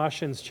at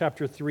Colossians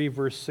chapter 3,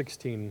 verse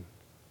 16.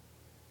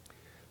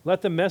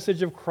 Let the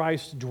message of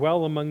Christ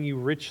dwell among you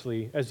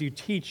richly as you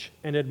teach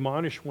and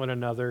admonish one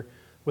another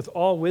with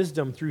all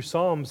wisdom through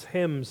psalms,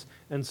 hymns,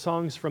 and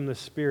songs from the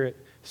Spirit,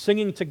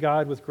 singing to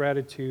God with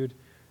gratitude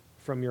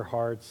from your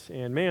hearts.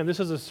 And man, this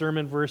is a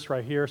sermon verse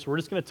right here, so we're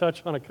just going to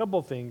touch on a couple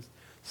things.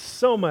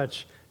 So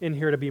much in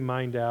here to be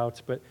mined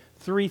out, but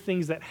 3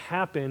 things that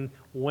happen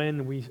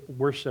when we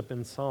worship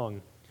in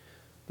song.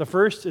 The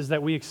first is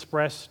that we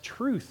express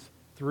truth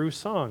through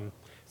song.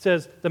 It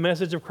says, the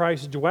message of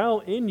Christ dwell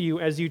in you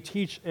as you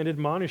teach and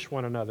admonish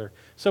one another.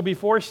 So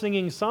before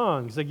singing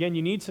songs, again,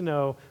 you need to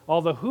know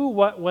all the who,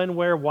 what, when,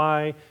 where,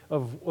 why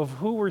of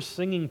who we're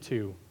singing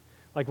to.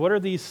 Like, what are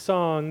these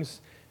songs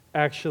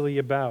actually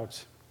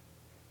about?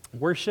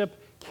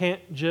 Worship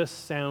can't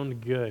just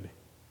sound good.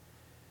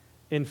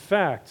 In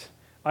fact,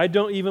 I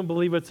don't even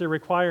believe it's a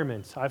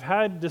requirement. I've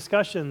had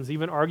discussions,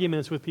 even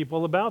arguments with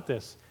people about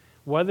this,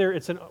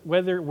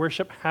 whether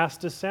worship has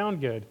to sound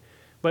good.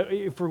 But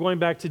if we're going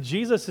back to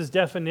Jesus'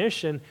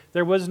 definition,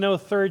 there was no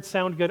third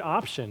sound good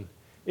option.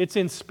 It's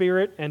in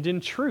spirit and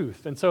in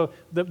truth. And so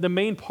the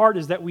main part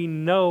is that we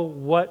know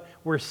what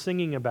we're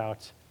singing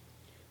about.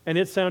 And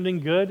it sounding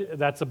good,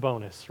 that's a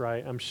bonus,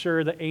 right? I'm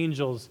sure the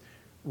angels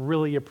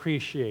really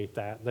appreciate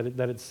that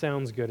it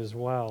sounds good as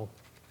well.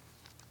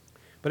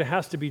 But it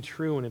has to be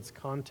true in its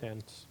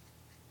content.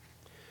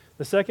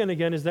 The second,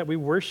 again, is that we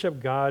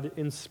worship God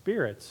in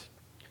spirit.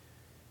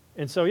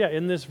 And so,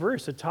 in this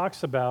verse, it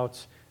talks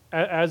about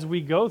as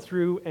we go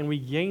through and we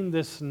gain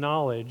this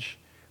knowledge,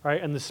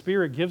 right, and the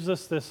Spirit gives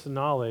us this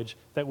knowledge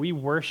that we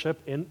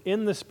worship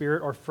in the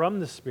Spirit or from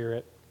the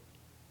Spirit.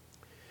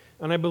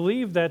 And I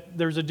believe that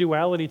there's a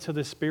duality to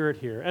the Spirit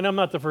here. And I'm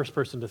not the first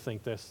person to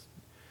think this,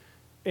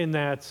 in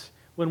that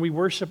when we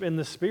worship in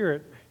the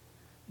Spirit,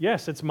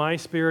 yes, it's my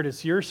spirit,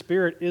 it's your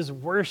spirit is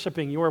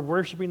worshiping. You are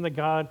worshiping the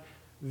God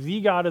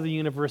of the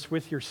universe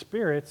with your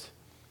spirit,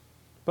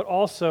 but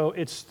also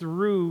it's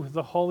through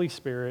the Holy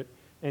Spirit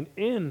and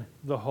in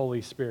the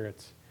Holy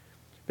Spirit.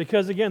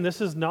 Because again, this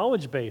is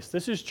knowledge-based.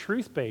 This is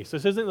truth-based.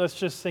 This isn't let's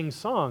just sing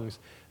songs.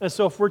 And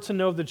so if we're to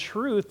know the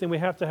truth, then we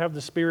have to have the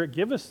Spirit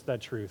give us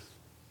that truth.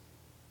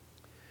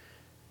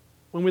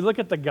 When we look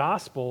at the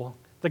gospel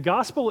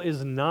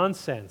is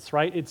nonsense,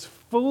 right? It's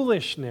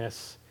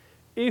foolishness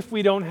if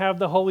we don't have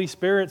the Holy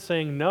Spirit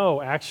saying,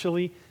 no,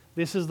 actually,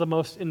 this is the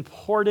most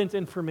important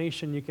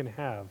information you can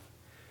have.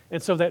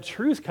 And so that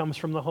truth comes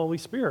from the Holy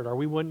Spirit, or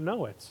we wouldn't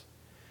know it.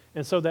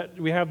 And so that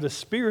we have the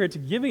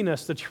Spirit giving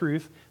us the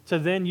truth to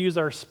then use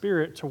our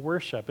spirit to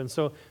worship. And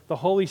so the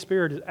Holy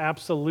Spirit is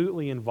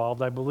absolutely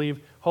involved. I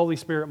believe Holy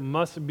Spirit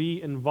must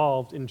be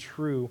involved in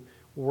true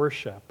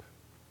worship.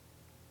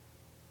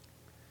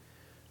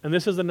 And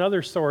this is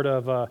another sort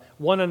of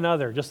one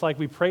another. Just like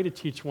we pray to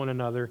teach one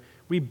another,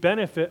 we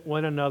benefit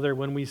one another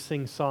when we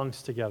sing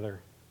songs together.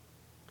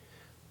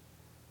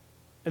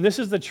 And this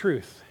is the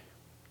truth.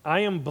 I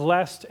am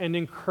blessed and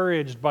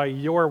encouraged by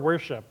your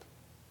worship.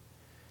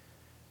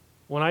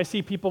 When I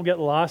see people get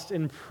lost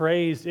in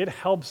praise, it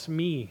helps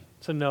me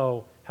to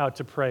know how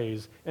to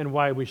praise and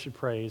why we should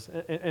praise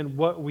and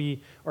what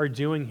we are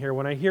doing here.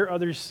 When I hear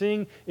others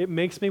sing, it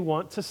makes me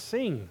want to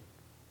sing.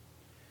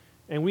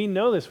 And we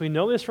know this. We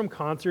know this from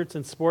concerts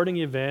and sporting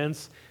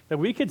events, that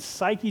we could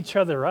psych each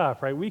other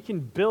up, right? We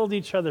can build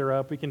each other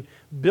up. We can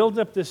build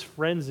up this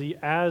frenzy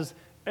as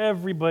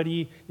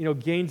everybody,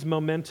 gains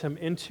momentum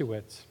into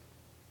it.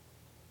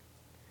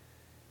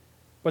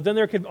 But then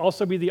there could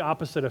also be the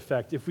opposite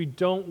effect if we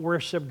don't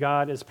worship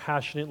God as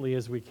passionately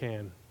as we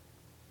can.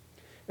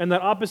 And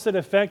that opposite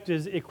effect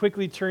is it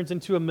quickly turns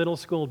into a middle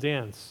school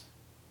dance.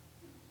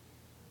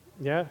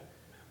 Yeah?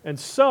 And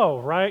so,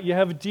 right, you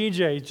have a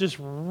DJ just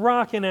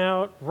rocking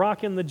out,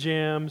 rocking the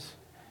jams.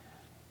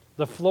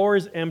 The floor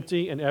is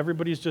empty and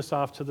everybody's just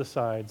off to the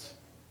sides.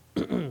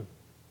 And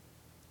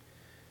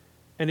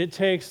it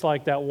takes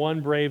like that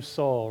one brave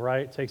soul,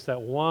 right? It takes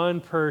that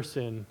one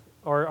person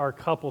or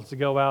couple to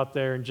go out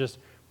there and just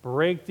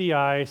break the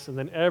ice, and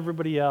then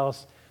everybody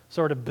else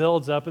sort of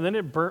builds up, and then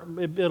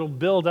it'll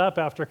build up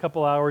after a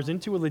couple hours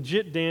into a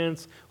legit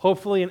dance,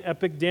 hopefully an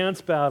epic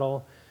dance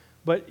battle.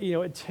 But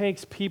it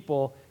takes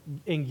people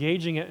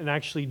engaging it and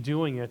actually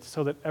doing it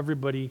so that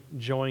everybody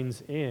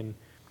joins in.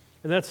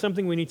 And that's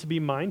something we need to be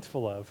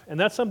mindful of. And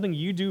that's something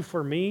you do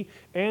for me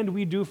and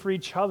we do for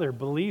each other.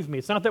 Believe me,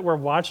 it's not that we're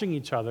watching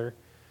each other,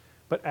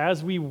 but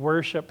as we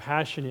worship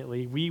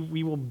passionately,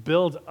 we will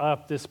build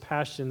up this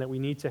passion that we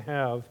need to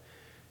have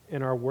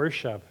in our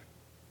worship.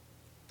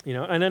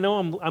 And I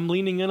know I'm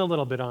leaning in a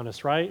little bit on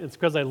us, right? It's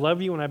because I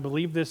love you and I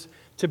believe this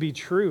to be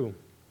true.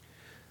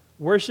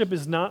 Worship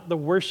is not the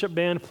worship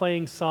band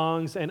playing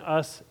songs and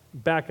us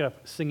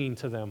backup singing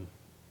to them.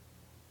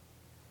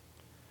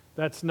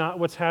 That's not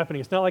what's happening.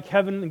 It's not like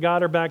heaven and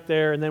God are back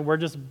there and then we're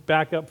just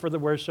back up for the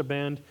worship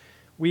band.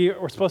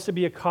 We're supposed to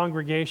be a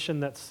congregation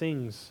that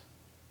sings,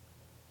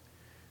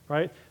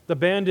 right? The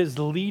band is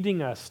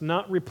leading us,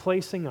 not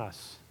replacing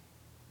us.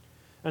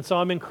 And so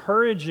I'm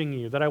encouraging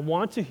you that I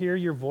want to hear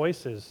your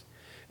voices.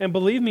 And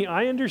believe me,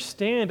 I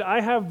understand I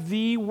have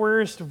the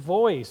worst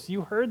voice.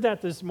 You heard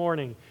that this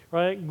morning,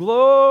 right?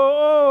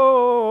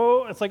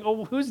 Glow. It's like,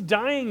 oh, who's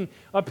dying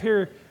up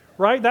here,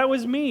 right? That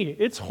was me.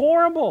 It's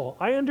horrible.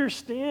 I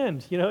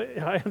understand.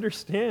 I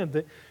understand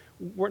that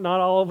not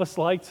all of us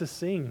like to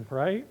sing,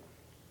 right?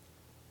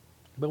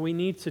 But we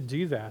need to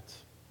do that.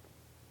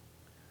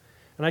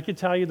 And I can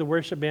tell you the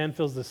worship band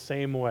feels the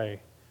same way.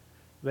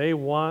 They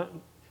want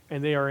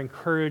and they are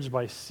encouraged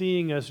by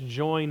seeing us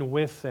join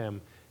with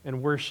them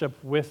and worship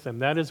with them.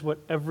 That is what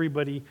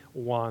everybody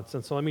wants.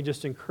 And so let me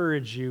just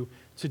encourage you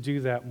to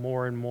do that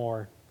more and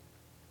more.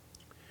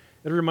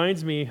 It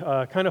reminds me,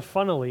 kind of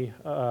funnily,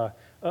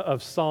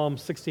 of Psalm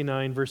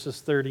 69,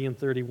 verses 30 and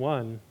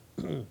 31,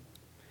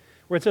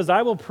 where it says,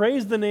 I will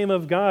praise the name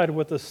of God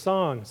with a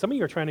song. Some of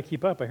you are trying to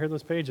keep up. I hear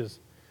those pages.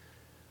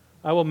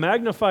 I will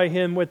magnify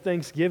him with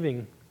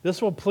thanksgiving.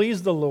 This will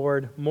please the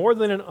Lord more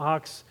than an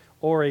ox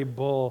or a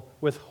bull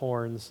with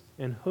horns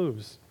and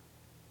hooves.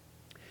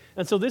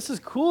 And so this is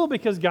cool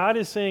because God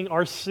is saying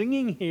our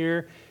singing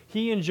here,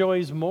 he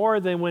enjoys more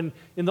than when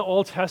in the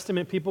Old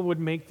Testament people would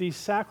make these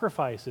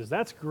sacrifices.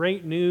 That's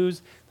great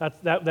news.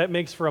 That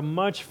makes for a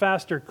much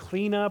faster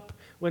cleanup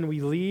when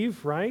we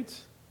leave, right?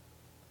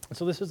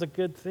 So this is a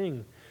good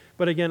thing.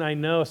 But again, I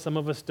know some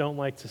of us don't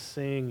like to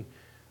sing.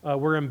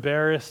 We're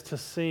embarrassed to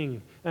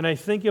sing. And I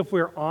think if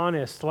we're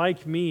honest,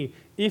 like me,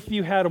 if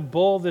you had a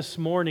bull this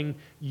morning,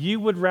 you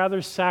would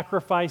rather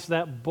sacrifice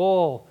that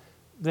bull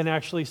than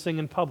actually sing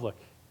in public.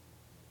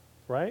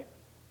 Right?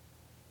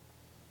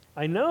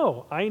 I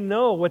know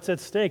what's at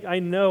stake. I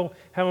know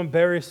how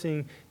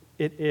embarrassing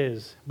it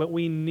is. But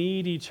we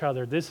need each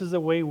other. This is the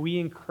way we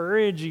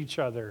encourage each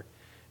other.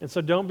 And so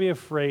don't be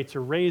afraid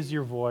to raise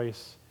your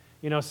voice.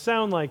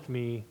 Sound like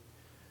me.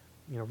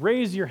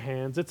 Raise your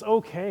hands. It's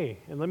okay.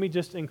 And let me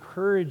just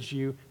encourage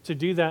you to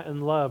do that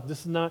in love.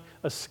 This is not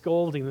a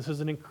scolding. This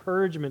is an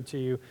encouragement to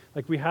you.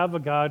 Like we have a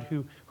God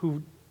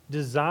who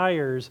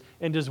desires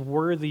and is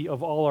worthy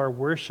of all our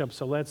worship.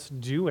 So let's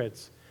do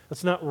it.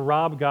 Let's not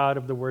rob God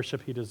of the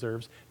worship he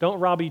deserves. Don't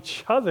rob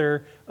each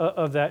other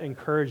of that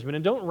encouragement.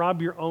 And don't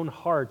rob your own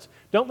heart.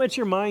 Don't let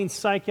your mind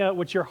psych out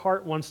what your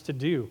heart wants to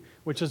do,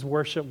 which is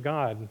worship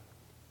God.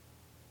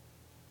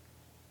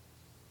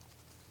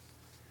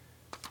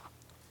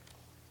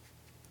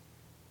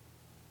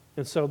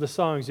 And so the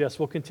songs, yes,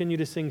 we'll continue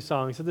to sing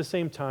songs at the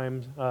same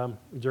time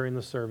during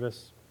the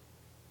service.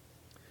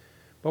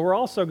 But we're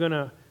also going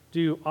to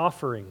do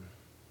offering.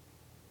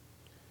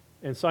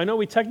 And so I know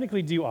we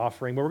technically do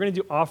offering, but we're going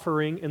to do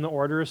offering in the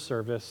order of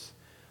service.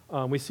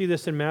 We see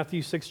this in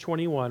Matthew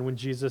 6:21 when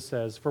Jesus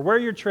says, "For where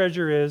your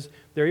treasure is,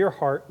 there your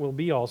heart will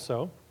be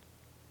also."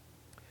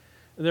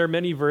 And there are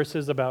many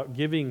verses about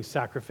giving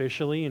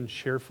sacrificially and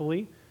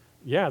cheerfully.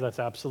 Yeah, that's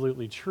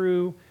absolutely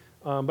true.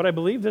 But I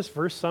believe this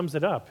verse sums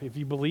it up. If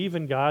you believe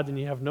in God, then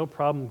you have no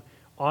problem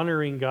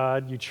honoring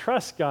God. You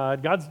trust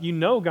God. You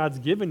know God's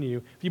given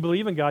you. If you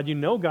believe in God, you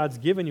know God's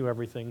given you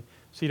everything.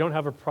 So you don't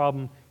have a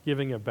problem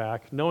giving it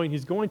back, knowing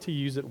he's going to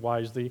use it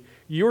wisely.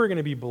 You're going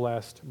to be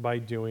blessed by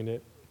doing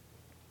it.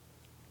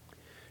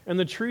 And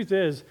the truth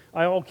is,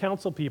 I will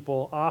counsel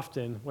people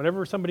often,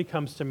 whenever somebody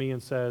comes to me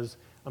and says,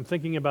 I'm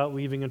thinking about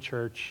leaving a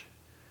church,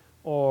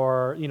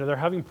 or they're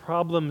having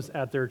problems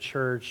at their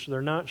church,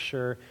 they're not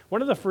sure.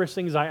 One of the first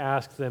things I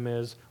ask them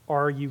is,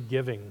 are you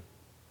giving?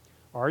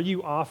 Are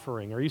you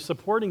offering? Are you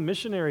supporting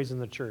missionaries in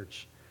the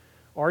church?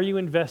 Are you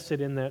invested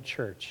in that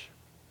church?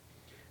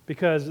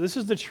 Because this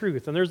is the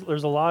truth, and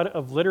there's a lot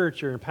of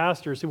literature and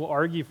pastors who will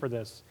argue for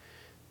this.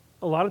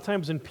 A lot of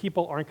times when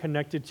people aren't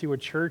connected to a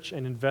church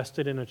and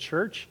invested in a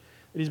church,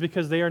 it is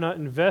because they are not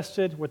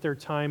invested with their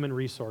time and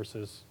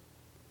resources.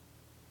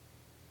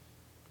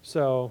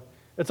 So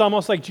it's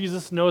almost like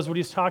Jesus knows what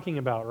he's talking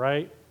about,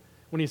 right?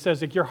 When he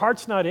says, your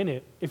heart's not in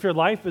it, if your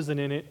life isn't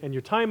in it, and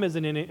your time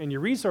isn't in it, and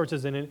your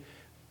resources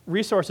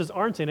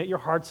aren't in it, your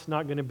heart's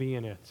not going to be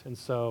in it. And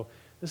so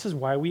this is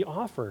why we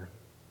offer.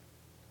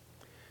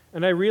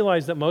 And I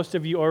realize that most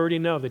of you already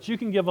know that you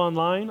can give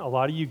online. A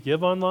lot of you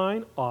give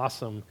online.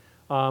 Awesome.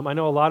 I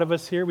know a lot of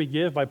us here, we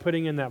give by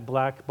putting in that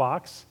black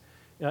box,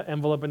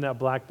 envelope in that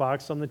black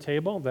box on the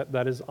table.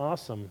 That is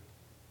awesome.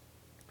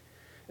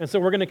 And so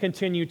we're going to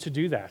continue to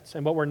do that.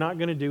 And what we're not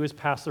going to do is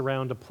pass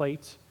around a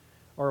plate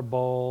or a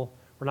bowl.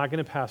 We're not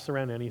going to pass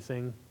around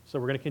anything. So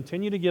we're going to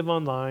continue to give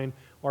online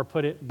or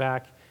put it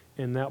back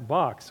in that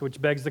box, which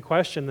begs the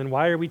question, then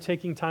why are we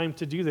taking time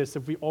to do this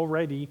if we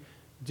already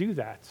do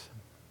that?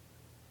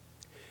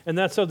 And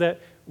that's so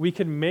that we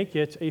can make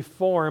it a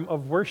form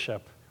of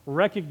worship,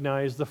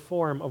 recognize the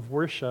form of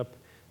worship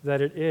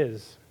that it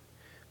is.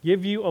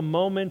 Give you a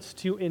moment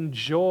to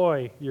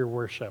enjoy your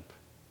worship,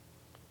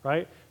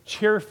 right?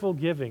 Cheerful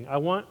giving. I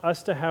want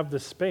us to have the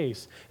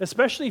space,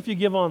 especially if you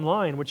give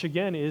online, which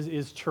again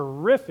is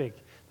terrific.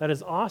 That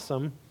is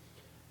awesome.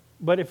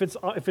 But if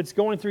it's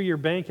going through your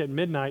bank at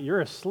midnight,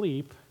 you're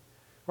asleep,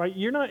 right?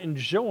 You're not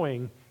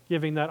enjoying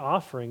giving that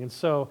offering. And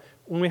so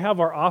when we have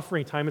our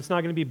offering time, it's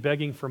not going to be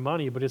begging for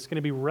money, but it's going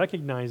to be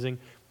recognizing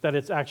that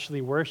it's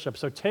actually worship.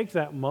 So take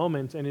that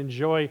moment and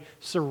enjoy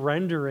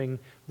surrendering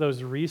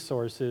those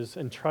resources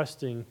and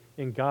trusting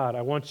in God.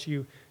 I want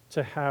you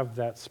to have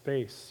that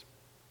space.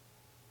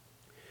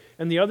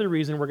 And the other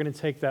reason we're going to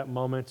take that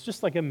moment,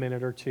 just like a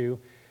minute or two,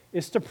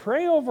 is to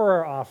pray over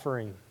our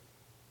offering,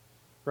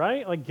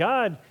 right? Like,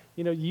 God,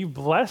 you've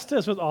blessed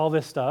us with all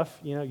this stuff.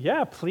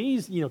 Yeah,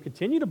 please,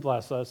 continue to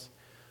bless us,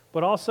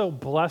 but also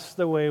bless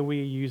the way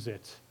we use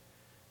it.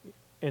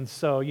 And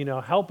so,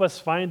 help us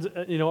find,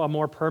 a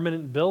more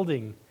permanent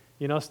building,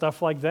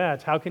 stuff like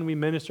that. How can we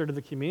minister to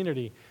the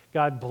community?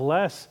 God,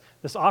 bless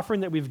this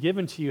offering that we've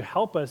given to you.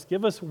 Help us,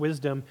 give us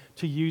wisdom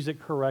to use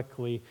it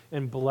correctly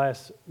and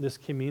bless this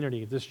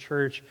community, this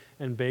church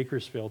in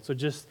Bakersfield. So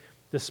just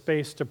the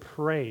space to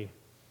pray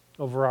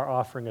over our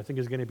offering, I think,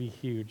 is going to be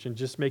huge. And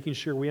just making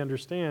sure we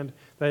understand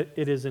that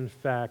it is, in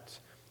fact,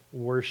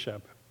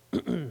 worship.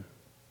 Yeah,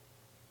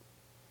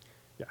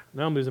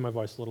 now I'm losing my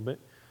voice a little bit.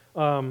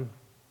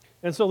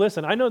 And so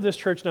listen, I know this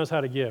church knows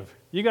how to give.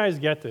 You guys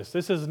get this.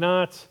 This is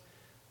not,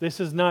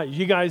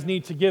 you guys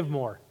need to give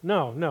more.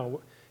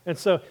 No. And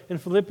so in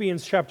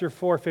Philippians chapter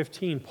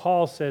 4:15,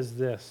 Paul says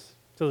this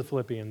to the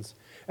Philippians.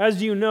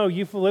 As you know,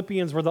 you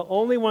Philippians were the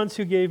only ones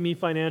who gave me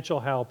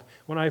financial help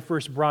when I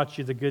first brought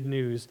you the good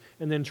news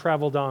and then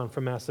traveled on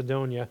from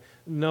Macedonia.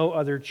 No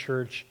other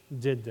church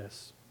did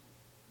this.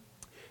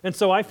 And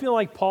so I feel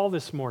like Paul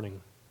this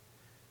morning.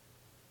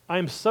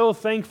 I'm so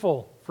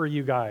thankful for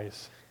you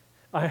guys.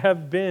 I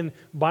have been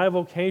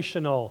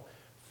bivocational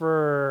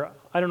for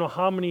I don't know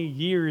how many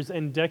years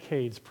and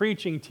decades,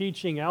 preaching,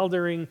 teaching,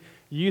 eldering,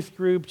 youth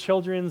group,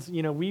 children's.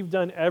 We've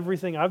done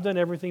everything. I've done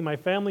everything. My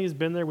family has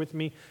been there with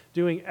me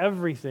doing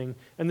everything.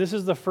 And this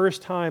is the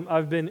first time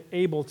I've been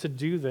able to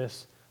do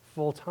this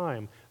full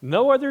time.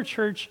 No other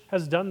church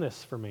has done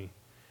this for me.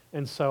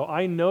 And so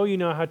I know you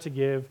know how to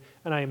give,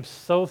 and I am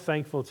so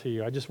thankful to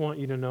you. I just want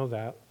you to know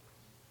that.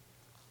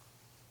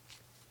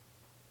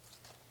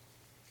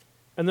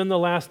 And then the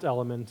last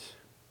element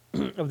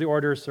of the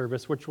order of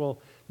service, which will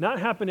not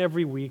happen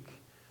every week,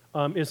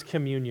 is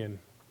communion,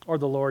 or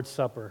the Lord's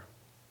Supper.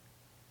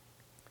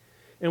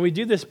 And we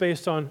do this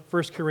based on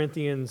 1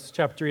 Corinthians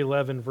chapter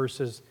 11,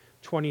 verses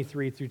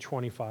 23 through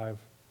 25.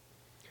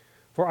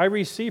 For I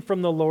received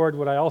from the Lord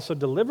what I also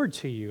delivered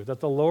to you, that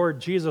the Lord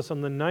Jesus,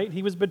 on the night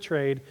he was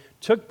betrayed,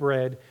 took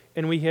bread,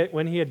 and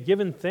when he had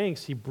given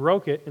thanks, he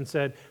broke it and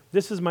said,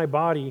 "This is my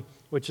body,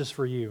 which is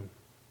for you.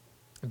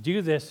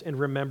 Do this in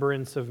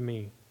remembrance of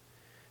me."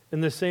 In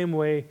the same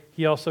way,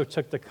 he also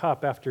took the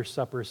cup after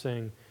supper,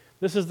 saying,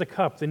 "This is the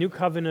cup, the new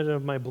covenant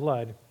of my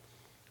blood.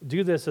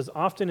 Do this as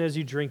often as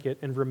you drink it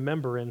in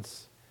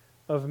remembrance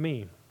of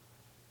me."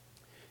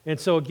 And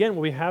so again,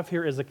 what we have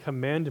here is a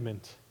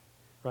commandment,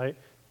 right?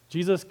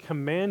 Jesus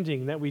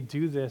commanding that we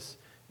do this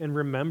in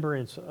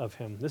remembrance of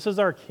him. This is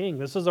our King.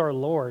 This is our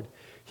Lord.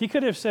 He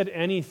could have said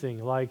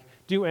anything, like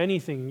do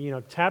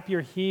anything, tap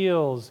your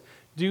heels,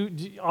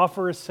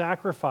 offer a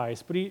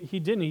sacrifice, but he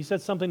didn't. He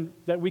said something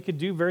that we could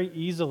do very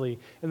easily,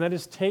 and that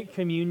is take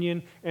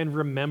communion and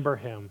remember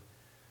him.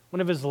 One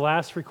of his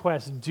last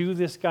requests, do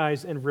this,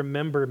 guys, and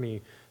remember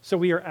me. So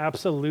we are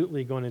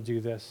absolutely going to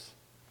do this.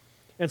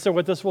 And so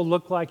what this will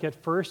look like at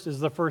first is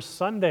the first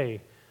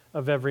Sunday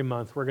of every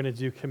month, we're going to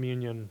do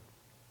communion.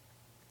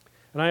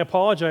 And I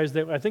apologize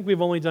that I think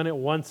we've only done it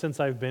once since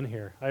I've been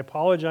here. I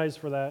apologize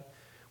for that.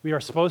 We are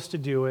supposed to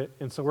do it,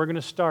 and so we're going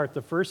to start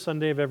the first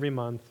Sunday of every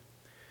month.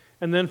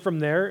 And then from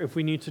there, if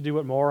we need to do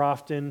it more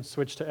often,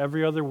 switch to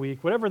every other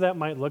week, whatever that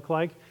might look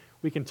like,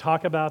 we can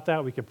talk about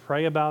that, we could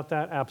pray about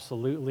that,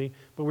 absolutely.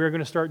 But we're going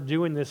to start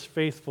doing this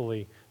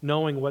faithfully,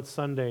 knowing what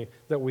Sunday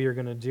that we are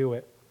going to do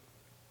it.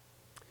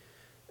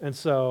 And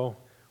so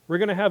we're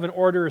going to have an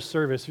order of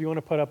service. If you want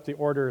to put up the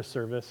order of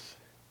service.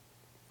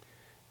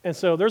 And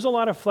so there's a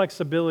lot of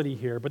flexibility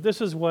here, but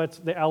this is what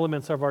the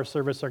elements of our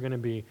service are going to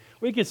be.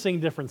 We could sing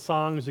different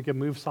songs, we could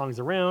move songs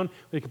around,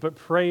 we could put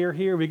prayer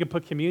here, we could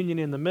put communion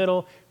in the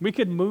middle, we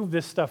could move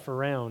this stuff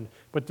around,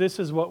 but this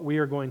is what we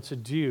are going to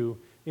do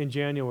in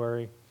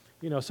January.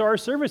 So our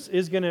service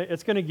is going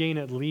to gain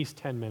at least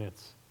 10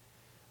 minutes.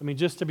 I mean,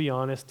 just to be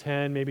honest,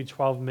 10, maybe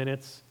 12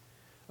 minutes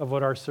of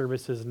what our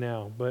service is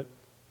now. But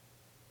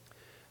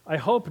I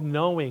hope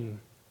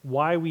knowing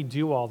why we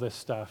do all this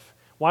stuff,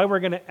 why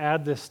we're going to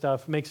add this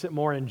stuff, makes it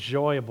more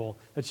enjoyable,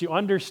 that you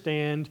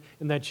understand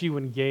and that you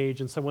engage.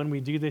 And so when we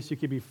do this, you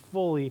can be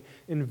fully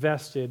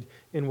invested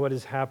in what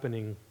is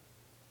happening.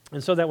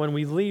 And so that when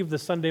we leave the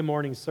Sunday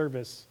morning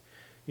service,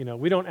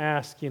 we don't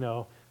ask,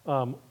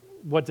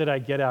 what did I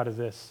get out of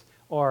this?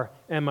 Or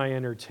am I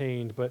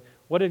entertained? But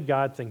what did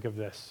God think of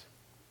this?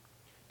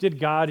 Did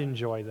God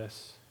enjoy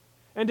this?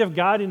 And if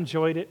God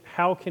enjoyed it,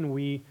 how can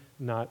we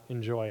not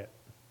enjoy it?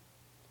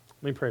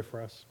 Let me pray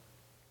for us.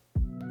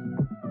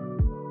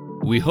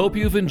 We hope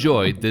you've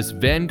enjoyed this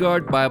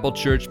Vanguard Bible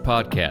Church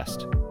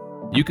podcast.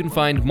 You can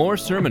find more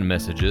sermon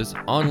messages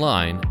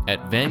online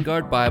at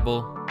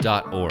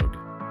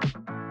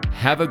vanguardbible.org.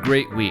 Have a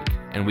great week,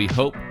 and we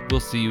hope we'll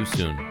see you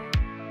soon.